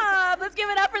up. Let's give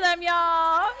it up for them,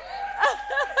 y'all.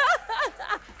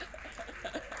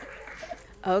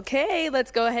 Okay,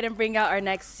 let's go ahead and bring out our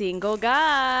next single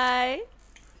guy.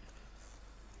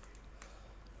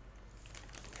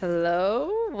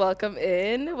 Hello, welcome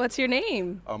in. What's your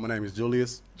name? My name is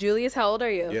Julius. Julius, how old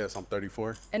are you? Yes, I'm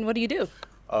 34. And what do you do?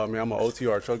 I'm an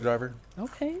OTR truck driver.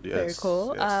 Okay, Yes, very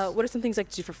cool. yes. What are some things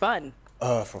like to do for fun?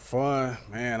 For fun,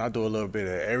 man, I do a little bit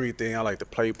of everything. I like to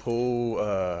play pool,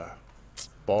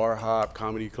 bar hop,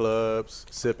 comedy clubs,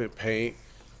 sip and paint,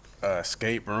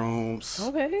 escape rooms.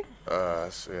 Okay.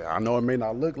 Shit, I know it may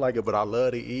not look like it, but I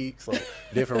love to eat. So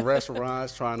different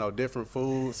restaurants, trying out different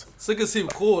foods. This nigga seem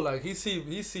cool. Like he seem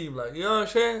like, you know what I'm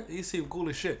saying? He seem cool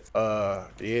as shit. Yeah,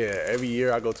 every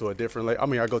year I go to a different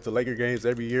I go to Laker games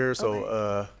every year.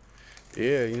 So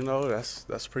yeah, you know,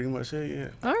 that's pretty much it. Yeah.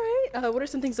 All right. What are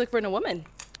some things to look for in a woman?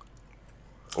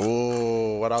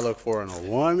 Oh, what I look for in a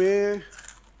woman?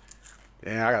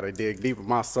 Yeah, I gotta dig deep in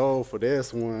my soul for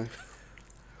this one.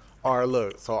 All right,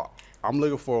 look. So I'm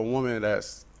looking for a woman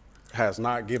has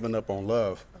not given up on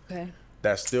love. Okay.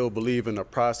 That still believe in the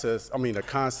process. I mean, the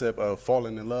concept of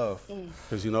falling in love.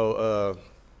 Because you know,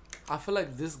 I feel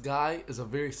like this guy is a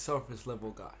very surface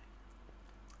level guy,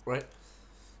 right?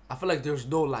 I feel like there's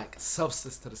no like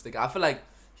substance to this thing. I feel like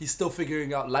he's still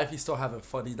figuring out life. He's still having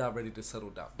fun. He's not ready to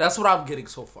settle down. That's what I'm getting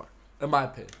so far, in my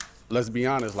opinion. let's be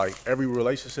honest, like every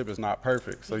relationship is not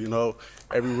perfect. So, you know,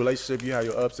 every relationship you have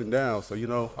your ups and downs. So, you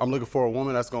know, I'm looking for a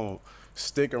woman that's going to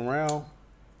stick around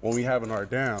when we having our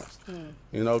downs.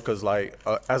 You know, because like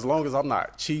as long as I'm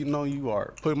not cheating on you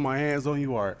or putting my hands on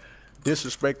you or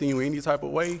disrespecting you any type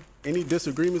of way, any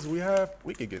disagreements we have,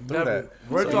 we can get through that.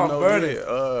 Work So, you on know, burning.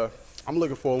 yeah, I'm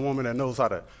looking for a woman that knows how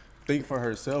to think for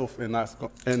herself and that's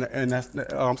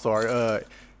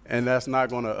not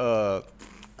gonna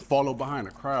follow behind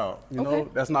the crowd. You know,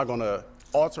 that's not gonna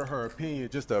alter her opinion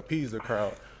just to appease the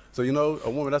crowd. So, you know, a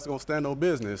woman that's gonna stand on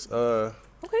business.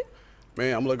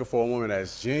 Man, I'm looking for a woman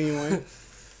that's genuine.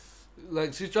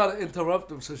 Like she's trying to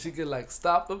interrupt him so she can like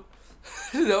stop him.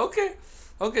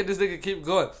 Okay, this nigga keep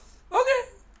going. Okay,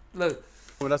 look.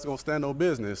 A woman that's gonna stand on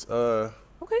business.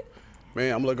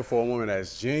 Man, I'm looking for a woman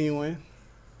that's genuine.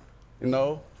 You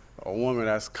know, a woman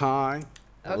that's kind,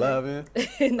 loving.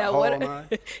 Now what?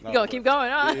 You gonna keep going,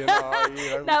 huh?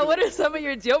 Yeah, Now what are some of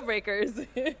your deal breakers?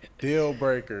 Deal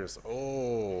breakers.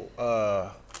 Oh,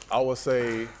 I would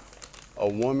say a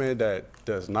woman that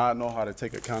does not know how to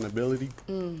take accountability.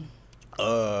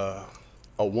 A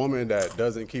woman that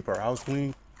doesn't keep her house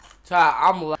clean.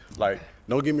 I'm like,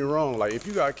 don't get me wrong. Like, if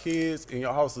you got kids and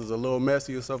your house is a little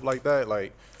messy and stuff like that,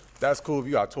 like, that's cool if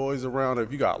you got toys around, if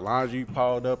you got laundry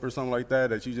piled up or something like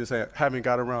that, that you just haven't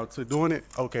got around to doing it,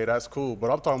 okay, that's cool.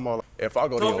 But I'm talking about like, if I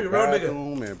go Don't to be your real nigga.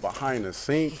 bathroom and behind the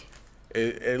sink,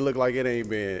 it look like it ain't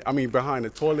been. I mean, behind the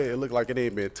toilet, it look like it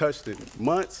ain't been touched in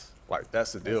months. Like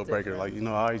that's a deal breaker. Like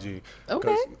hygiene.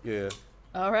 Okay. Yeah.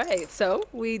 All right, so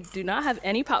we do not have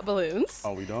any pop balloons.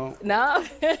 Oh, we don't. No.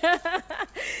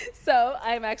 So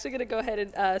I'm actually gonna go ahead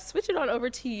and switch it on over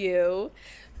to you.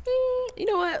 You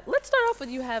know what? Let's start off with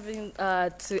you having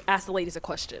to ask the ladies a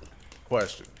question.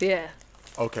 Question. Yeah.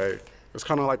 Okay. It's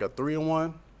kind of like a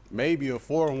 3-in-1, maybe a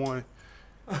 4-in-1,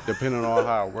 depending on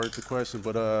how I word the question.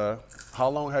 But how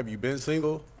long have you been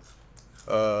single?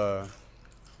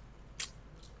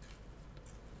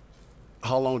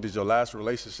 How long did your last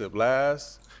relationship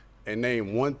last? And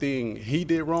name one thing he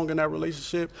did wrong in that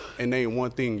relationship, and name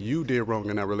one thing you did wrong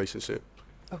in that relationship.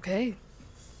 Okay.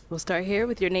 We'll start here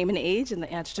with your name and age and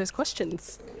the answer to his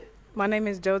questions. My name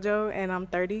is JoJo, and I'm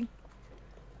 30.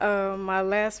 My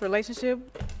last relationship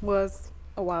was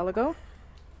a while ago.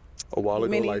 A while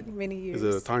ago, Many years.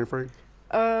 Is it a time frame?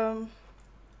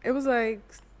 It was like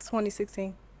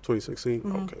 2016. 2016.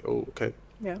 Mhm. Okay. Oh, okay.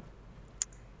 Yeah.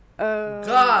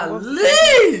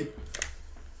 Golly!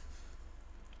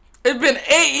 It's been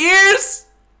 8 years?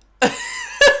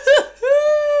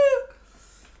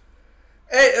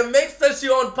 Hey, it makes sense she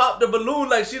don't pop the balloon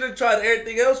like she done tried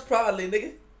everything else probably,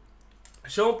 nigga.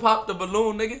 She don't pop the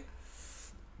balloon, nigga.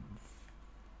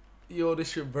 Yo,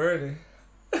 this shit burning.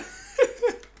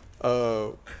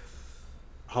 How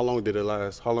long did it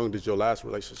last? How long did your last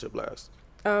relationship last?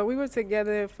 We were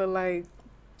together for like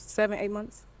 7-8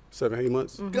 months. 7-8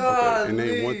 months? Mhm. Okay. And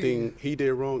name one Golly. thing he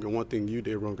did wrong and one thing you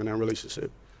did wrong in that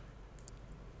relationship.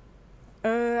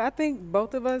 I think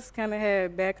both of us kind of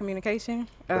had bad communication.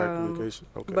 Bad communication?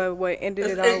 Okay. But what ended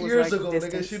That's it all 8 was years like ago, nigga.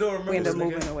 distance. She don't remember We ended up this,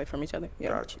 nigga. moving away from each other. Yeah.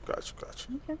 Gotcha.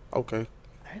 Okay. All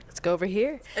right, let's go over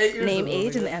here. 8 years Name, ago,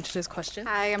 age, and nigga. the answer to his question.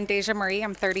 Hi, I'm Deja Marie.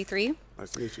 I'm 33.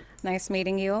 Nice to meet you. Nice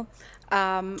meeting you.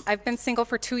 I've been single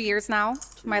for 2 years now.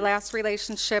 My last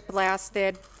relationship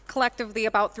lasted collectively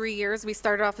about 3 years. We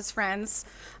started off as friends.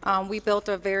 We built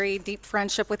a very deep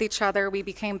friendship with each other. We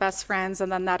became best friends, and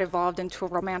then that evolved into a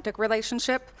romantic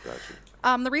relationship.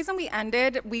 Gotcha. The reason we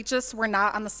ended, we just were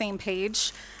not on the same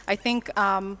page. I think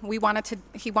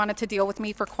he wanted to deal with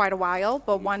me for quite a while,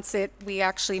 but once we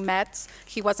actually met,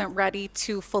 he wasn't ready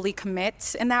to fully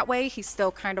commit in that way. He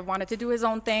still kind of wanted to do his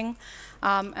own thing.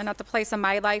 And at the place in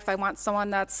my life, I want someone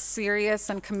that's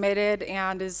serious and committed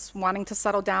and is wanting to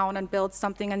settle down and build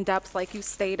something in depth, like you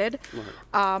stated.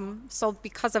 So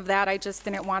because of that, I just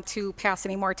didn't want to pass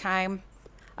any more time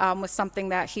with something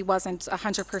that he wasn't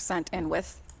 100% in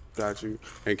with. Got you.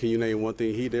 And can you name one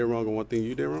thing he did wrong and one thing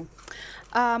you did wrong?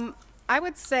 I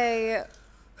would say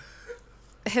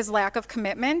his lack of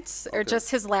commitment or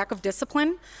just his lack of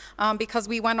discipline, because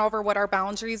we went over what our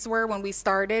boundaries were when we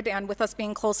started, and with us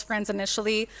being close friends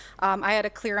initially, I had a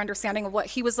clear understanding of what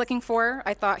he was looking for.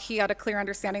 I thought he had a clear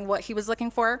understanding of what he was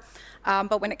looking for,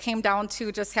 but when it came down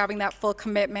to just having that full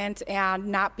commitment and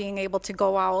not being able to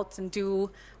go out and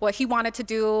do what he wanted to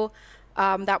do,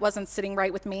 that wasn't sitting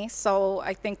right with me. So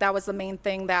I think that was the main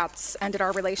thing that ended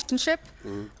our relationship.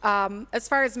 As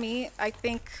far as me, I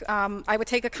think I would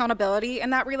take accountability in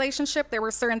that relationship. There were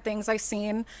certain things I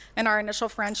seen in our initial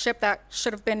friendship that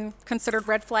should have been considered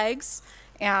red flags.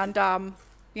 And,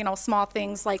 small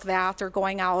things like that, or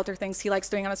going out, or things he likes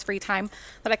doing on his free time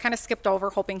that I kind of skipped over,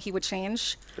 hoping he would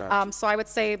change. Gotcha. So I would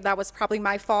say that was probably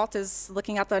my fault, is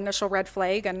looking at the initial red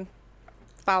flag and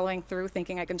following through,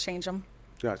 thinking I can change him.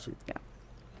 Got you. Yeah.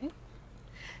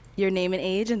 Your name and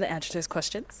age and the answer to his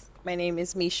questions. My name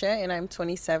is Misha, and I'm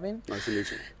 27. Nice to meet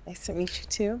you. Nice to meet you,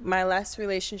 too. My last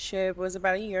relationship was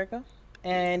about a year ago,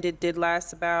 and it did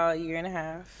last about a year and a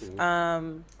half.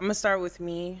 I'm going to start with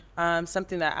me.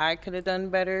 Something that I could have done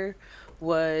better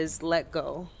was let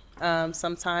go.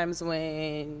 Sometimes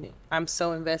when I'm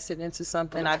so invested into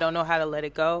something, I don't know how to let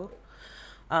it go.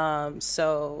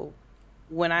 So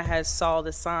when I had saw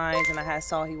the signs and I had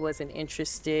saw he wasn't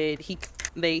interested, he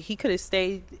could have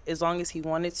stayed as long as he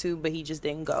wanted to, but he just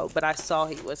didn't go. But I saw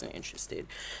he wasn't interested,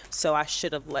 so I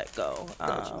should have let go.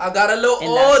 I got a little and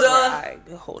order. that's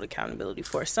where I hold accountability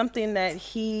for. Something that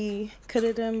he could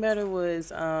have done better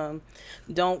was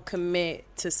don't commit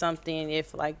to something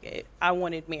if I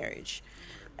wanted marriage.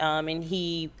 And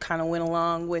he kind of went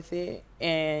along with it,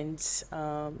 and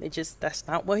that's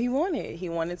not what he wanted. He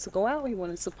wanted to go out, he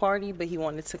wanted to party, but he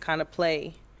wanted to kind of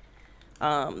play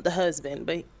the husband,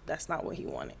 but that's not what he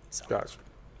wanted. So. Gotcha.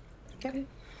 Okay.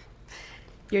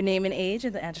 Your name and age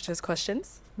and the answer to his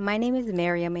questions. My name is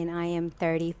Miriam, and I am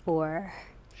 34.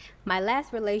 My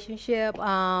last relationship,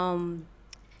 I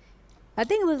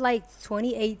think it was like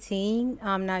 2018.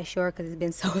 I'm not sure because it's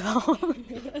been so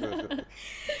long.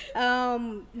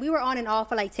 We were on and off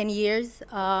for like 10 years.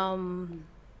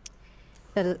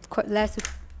 The last.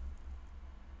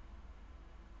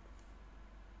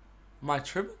 My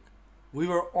tripping? We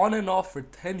were on and off for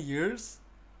 10 years?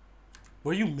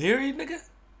 Were you married, nigga?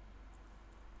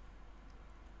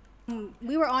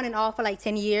 We were on and off for like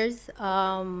 10 years.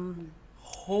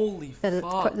 Holy the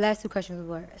fuck. Last two questions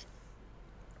were.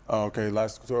 Oh, okay,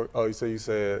 you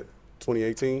said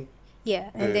 2018?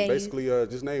 Yeah, And then basically,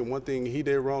 just name one thing he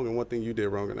did wrong and one thing you did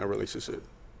wrong in that relationship.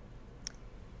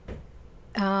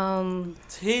 10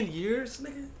 years,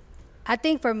 nigga?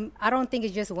 I don't think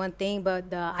it's just one thing, but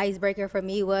the icebreaker for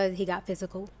me was he got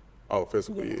physical. Oh,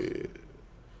 physical, yeah.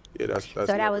 Yeah, that's So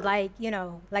that was like,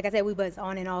 like I said, we was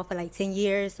on and off for like 10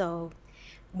 years. So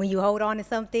when you hold on to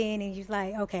something and you're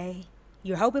like, okay,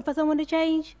 you're hoping for someone to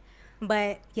change.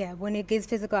 But yeah, when it gets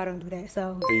physical, I don't do that.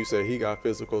 So. And you said he got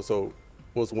physical, so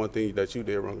what's one thing that you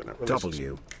did wrong in that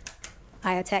relationship?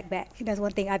 I attack back. That's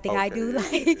one thing I think I do,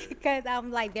 like, because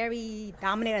I'm like very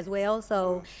dominant as well.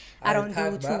 So I don't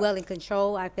do too well in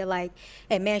control. I feel like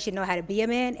a man should know how to be a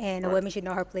man, and a woman should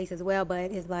know her place as well.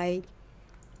 But it's like,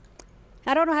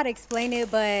 I don't know how to explain it,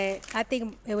 but I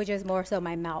think it was just more so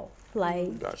my mouth.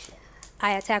 Like,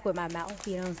 I attack with my mouth.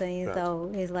 You know what I'm saying? Gotcha.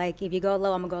 So it's like, if you go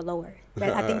low, I'm gonna go lower.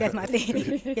 I think that's my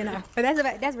thing. But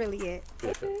that's really it.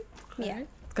 Yeah.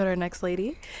 Let's go to our next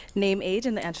lady. Name, age,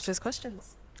 and the answer to his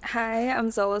questions. Hi,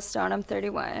 I'm Zola Stone. I'm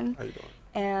 31. How you doing?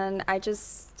 And I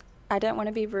didn't want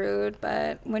to be rude,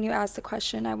 but when you asked the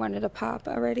question, I wanted to pop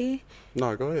already.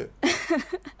 No, go ahead.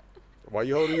 Why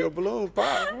you holding your balloon?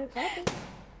 Pop.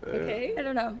 Okay. I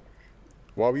don't know.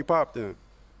 Why we popped then?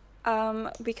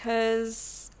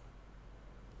 Because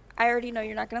I already know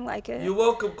you're not going to like it. You're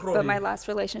welcome, Crony. But my last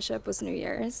relationship was New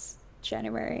Year's,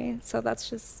 January. So that's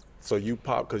just... So you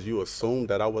popped because you assumed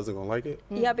that I wasn't going to like it?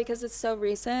 Yeah, because it's so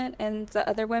recent. And the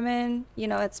other women,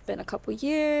 it's been a couple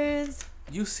years.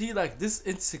 You see, like, this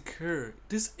insecure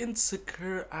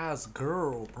ass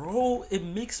girl, bro, it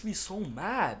makes me so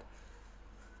mad.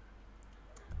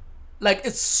 Like,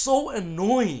 it's so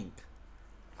annoying.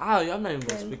 I'm not even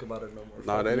gonna speak about it no more.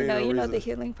 Nah, that ain't no reason. You know the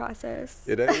healing process.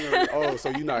 Yeah, that ain't no, so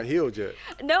you're not healed yet?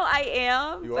 No, I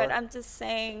am, You but are? I'm just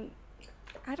saying,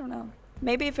 I don't know.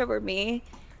 Maybe if it were me,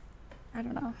 I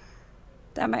don't know.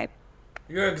 That might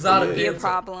You're exotic be a dancer.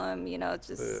 problem,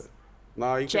 just Yeah.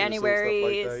 Nah, you can't assume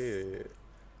January's stuff like that. Yeah.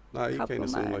 Nah, you can't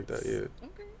assume like that. Yeah.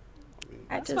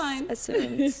 I That's just fine.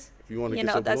 assumed. If you want to get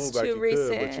your that's balloon back, too you recent.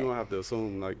 could, but you don't have to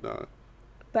assume like that.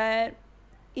 But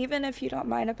even if you don't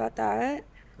mind about that,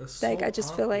 That's like so I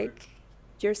just feel awkward. like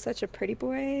you're such a pretty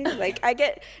boy. Like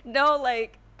no,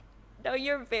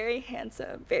 you're very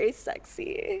handsome, very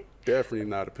sexy. Definitely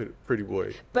not a pretty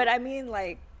boy. But I mean,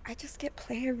 like, I just get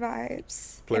player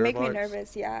vibes. Player it make me vibes?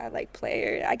 nervous. Yeah, like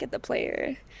player. I get the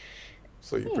player.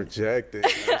 So you projected.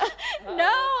 No,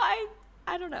 I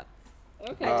don't know.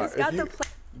 Okay, I just got the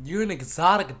player. You're an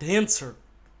exotic dancer,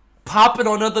 popping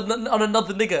on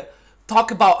another nigga.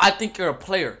 Talk about I think you're a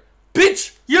player,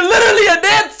 bitch. You're literally a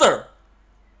dancer.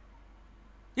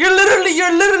 You're literally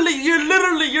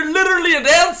a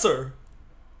dancer.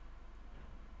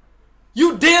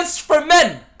 You dance for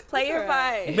men. Player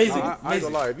vibe. Amazing. I ain't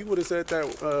gonna lie. If you would have said that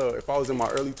if I was in my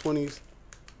early 20s,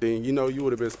 then you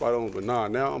would have been spot on. But nah,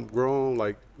 now I'm grown.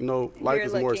 Like life You're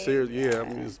is more looking, serious. Yeah, I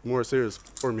mean, it's more serious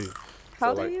for me. How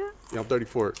old so, are like, you? Yeah, I'm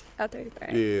 34. Oh,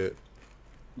 33. Yeah.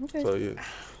 Okay. So yeah.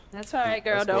 That's all right,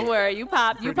 girl. That's Don't cool. worry. You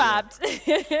popped. You popped.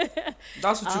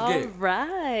 That's what you All get.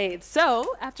 right.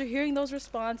 So after hearing those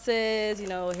responses,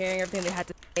 hearing everything they had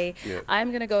to say, Yeah. I'm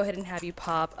going to go ahead and have you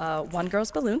pop one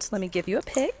girl's balloon. So let me give you a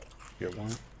pick. Get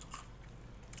one.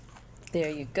 There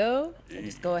you go. And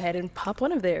just go ahead and pop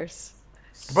one of theirs.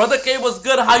 Brother K, what's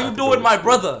good? How you doing, my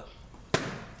brother?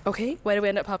 Okay. Why did we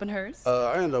end up popping hers?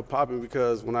 I ended up popping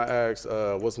because when I asked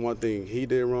what's one thing he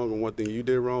did wrong and one thing you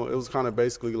did wrong, it was kind of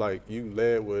basically like you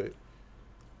led with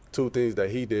two things that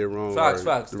he did wrong. Facts, or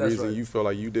facts, The that's reason right. you feel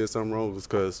like you did something wrong was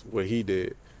because what he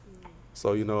did.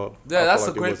 So Yeah, I feel that's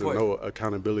like a great there wasn't point. no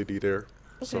accountability there.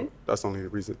 Okay. So that's only the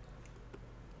reason.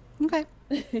 Okay.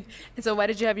 And so why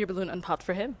did you have your balloon unpopped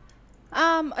for him?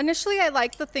 Initially, I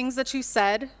liked the things that you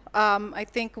said. I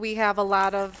think we have a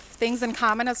lot of things in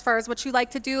common as far as what you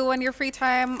like to do in your free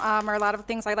time, or a lot of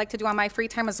things I like to do on my free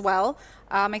time as well.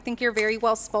 I think you're very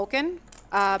well spoken.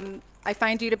 I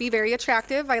find you to be very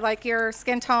attractive. I like your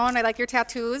skin tone. I like your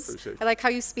tattoos. Appreciate I like how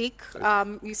you speak.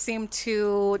 You seem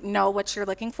to know what you're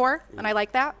looking for, and I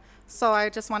like that. So I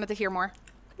just wanted to hear more.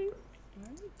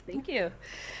 Thank you.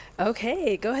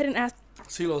 Okay, go ahead and ask.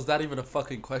 CeeLo, is that even a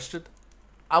fucking question?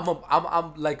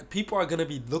 I'm like, people are gonna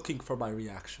be looking for my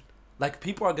reaction. Like,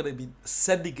 people are gonna be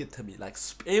sending it to me, like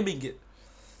spamming it.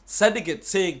 sending it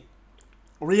saying,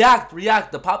 react,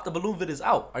 the Pop the Balloon vid is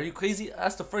out. Are you crazy?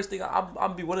 That's the first thing.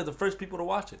 I'm be one of the first people to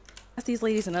watch it. Ask these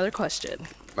ladies another question.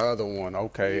 Another one,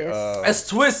 okay. It's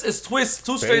twist.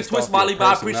 Two straight based twists, off your Molly, but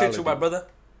I appreciate you, my personality. brother.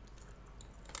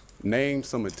 Name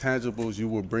some intangibles you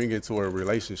would bring into a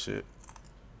relationship.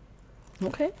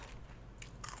 Okay.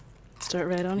 Start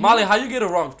right on Molly, here. how you get it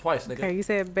wrong twice, nigga? Okay, you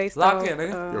said based Lock off in,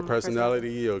 nigga. Your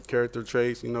personality, your character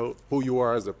traits, you know, who you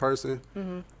are as a person.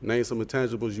 Mhm. Name some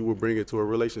intangibles you would bring into a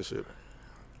relationship.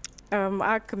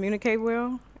 I communicate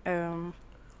well.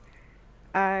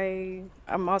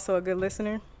 I'm also a good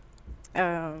listener.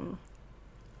 And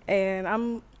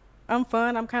I'm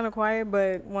fun. I'm kind of quiet,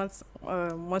 but once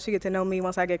you get to know me,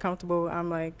 once I get comfortable,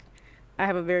 I'm like, I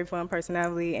have a very fun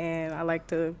personality, and I like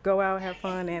to go out, have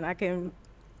fun, and I can,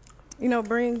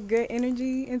 bring good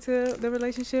energy into the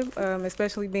relationship,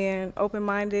 especially being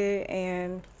open-minded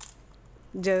and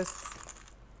just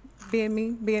being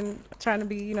me, trying to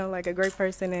be, like a great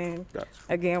person, and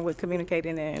again, with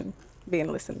communicating and being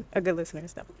a good listener and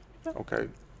stuff. Okay,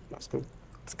 that's cool.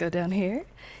 Let's go down here.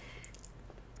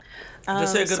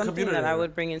 Just say a good Something communicator. that I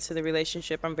would bring into the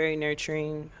relationship, I'm very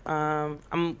nurturing.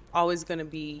 I'm always going to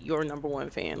be your number one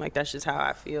fan. Like, that's just how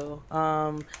I feel.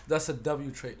 That's a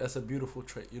W trait. That's a beautiful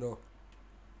trait,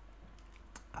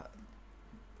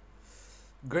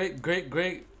 Great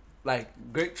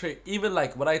trait. Even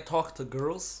like when I talk to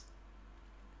girls,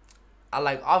 when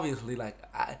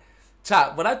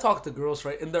I talk to girls,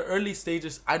 right, in the early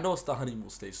stages, I know it's the honeymoon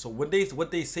stage. So when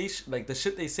what they say, like the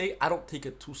shit they say, I don't take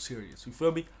it too serious. You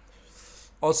feel me?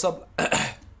 On some,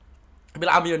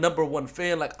 I'm your number one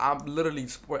fan. Like, I'm literally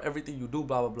support everything you do,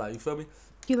 blah, blah, blah. You feel me?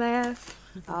 You laugh.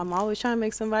 I'm always trying to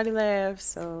make somebody laugh.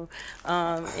 So,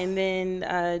 and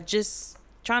then just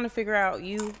trying to figure out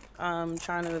you,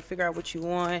 trying to figure out what you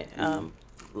want,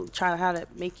 trying how to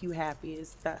make you happy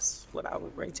that's what I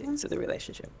would bring into the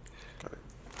relationship.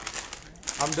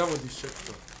 I'm done with these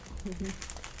shits,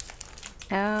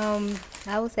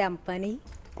 though. I would say I'm funny.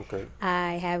 Okay.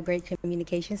 I have great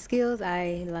communication skills.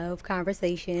 I love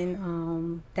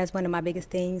conversation. That's one of my biggest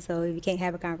things. So if you can't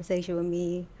have a conversation with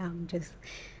me, I'm just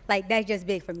that's just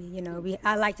big for me.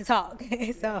 I like to talk.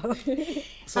 So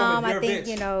I think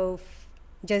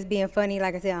just being funny.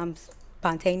 Like I said, I'm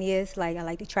spontaneous. Like, I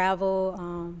like to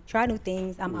travel, try new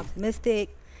things. I'm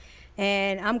optimistic,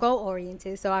 and I'm goal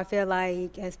oriented. So I feel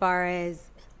like as far as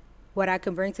what I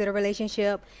can bring to the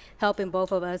relationship, helping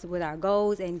both of us with our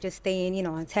goals and just staying,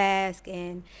 on task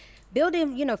and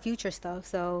building, future stuff.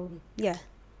 So, yeah.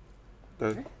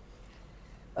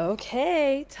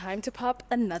 Okay, time to pop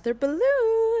another balloon.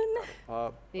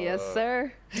 Yes,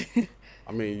 sir.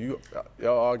 I mean,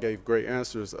 y'all all gave great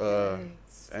answers.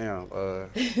 Damn. I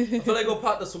feel like go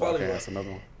pop the Somali okay, one. that's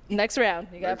another one. Next round,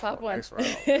 you gotta pop one. Next round.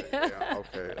 Okay. Yeah,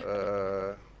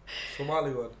 okay.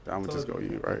 Somali one. I'm gonna just go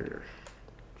you right here.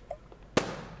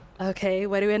 Okay,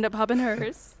 why do we end up popping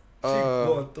hers?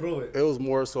 Going through it. It was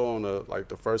more so on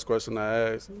the first question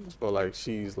I asked. So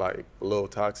she's a little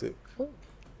toxic.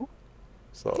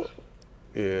 So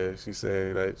yeah, she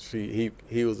said that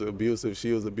he was abusive,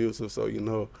 she was abusive.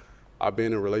 So I've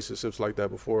been in relationships like that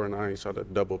before, and I ain't trying to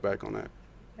double back on that.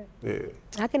 Yeah.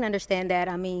 I can understand that.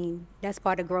 I mean, that's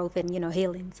part of growth and,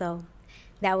 healing. So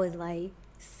that was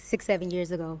 6-7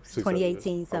 years ago,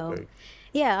 2018. So, okay.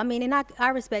 Yeah, I mean, and I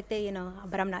respect it,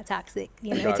 but I'm not toxic.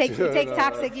 It Gotcha. takes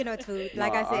toxic, to,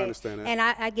 like I said. I understand that. And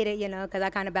I get it, because I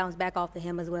kind of bounce back off of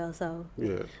him as well. So,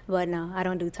 yeah. But no, I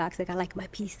don't do toxic. I like my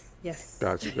peace. Yes.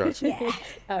 Gotcha. Yeah.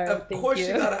 All right, Of course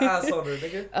you got an ass on her,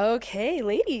 nigga. Okay,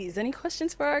 ladies, any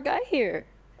questions for our guy here?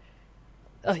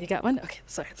 Oh, you got one? Okay,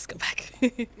 sorry, let's go back.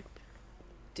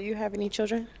 Do you have any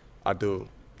children? I do.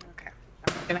 Okay.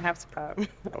 I'm going to have to pop.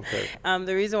 Okay.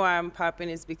 The reason why I'm popping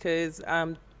is because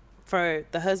for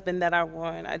the husband that I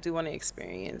want, I do want to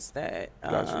experience that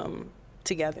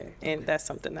together. And that's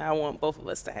something that I want both of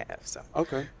us to have. So.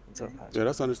 Okay. Yeah,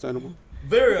 that's understandable.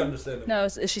 Very understandable. No,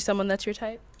 is she someone that's your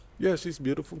type? Yeah, she's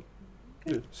beautiful.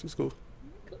 Yeah, she's cool.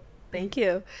 Thank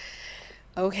you.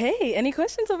 Okay, any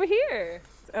questions over here?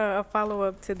 A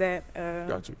follow-up to that.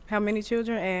 Got you. How many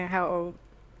children and how old?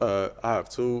 I have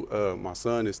two. My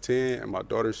son is 10, and my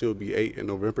daughter, she'll be 8 in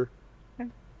November. Okay.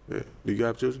 Yeah. Do you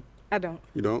have children? I don't.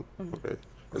 You don't? Okay.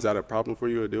 Is that a problem for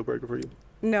you, a deal breaker for you?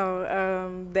 No,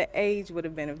 the age would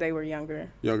have been if they were younger.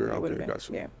 Younger, It would have okay, been, got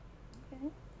you. Yeah.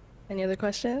 Any other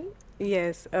questions?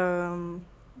 Yes.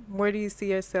 Where do you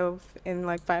see yourself in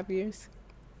 5 years?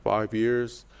 5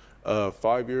 years.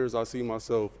 5 years, I see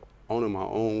myself owning my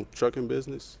own trucking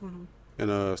business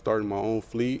and starting my own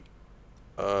fleet.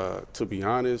 To be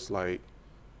honest, I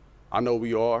know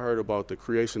we all heard about the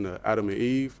creation of Adam and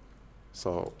Eve,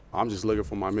 So I'm just looking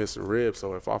for my missing rib.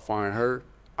 So if I find her,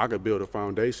 I could build a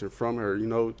foundation from her, you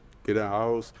know, get a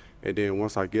house, and then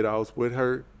once I get a house with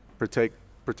her, protect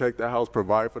the house,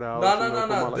 provide for the house.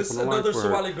 No. This is another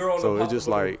Somali girl. So it's just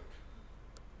like,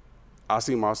 I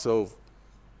see myself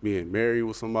being married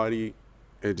with somebody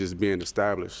and just being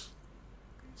established.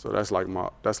 So that's like my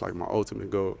ultimate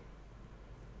goal.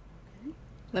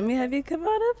 Let me have you come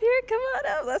on up here. Come on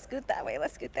up. Let's scoot that way.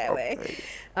 Let's scoot that way.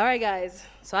 All right, guys.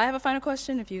 So I have a final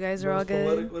question. If you guys are all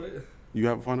good. You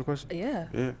have a final question? Yeah.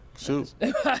 Yeah. Shoot.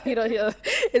 You know,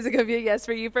 is it gonna be a yes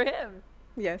for you for him?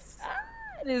 Yes.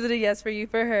 Is it a yes for you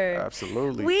for her?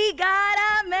 Absolutely. We got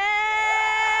a match.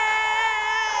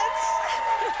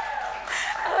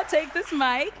 I'll take this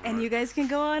mic, and you guys can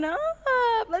go on up.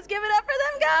 Let's give it up for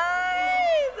them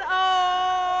guys. Oh.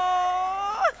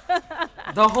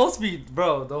 The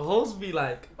host be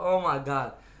like, oh my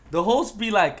God. The host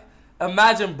be like,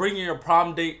 imagine bringing your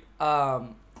prom date,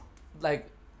 like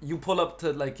you pull up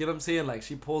to, like, you know what I'm saying? Like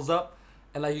she pulls up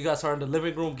and like you guys are in the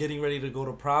living room getting ready to go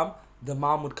to prom. The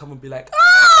mom would come and be like,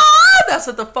 ah! That's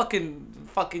what the fucking,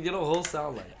 you know, host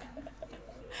sound like.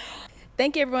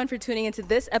 Thank you everyone for tuning into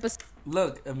this episode.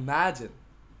 Look, imagine.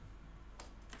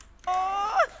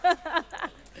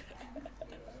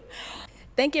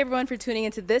 Thank you everyone for tuning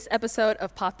into this episode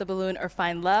of Pop the Balloon or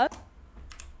Find Love.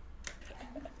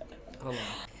 Hold on.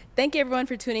 Thank you everyone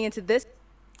for tuning into this.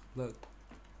 Look,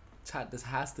 chat, this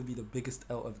has to be the biggest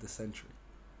L of the century.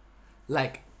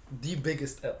 Like, the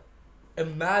biggest L.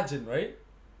 Imagine, right?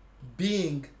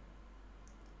 Being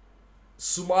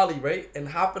Somali, right? And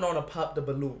hopping on a Pop the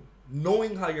Balloon.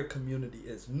 Knowing how your community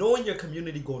is. Knowing your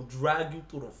community gonna drag you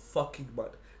through the fucking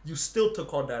mud. You still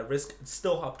took on that risk and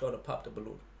still hopped on a Pop the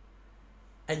Balloon.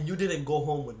 And you didn't go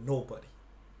home with nobody.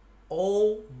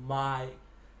 Oh my.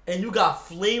 And you got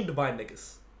flamed by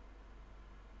niggas.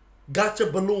 Got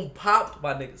your balloon popped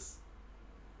by niggas.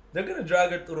 They're gonna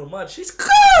drag her through the mud. She's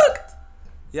cooked!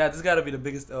 Yeah, this gotta be the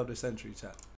biggest L of the century,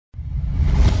 chat.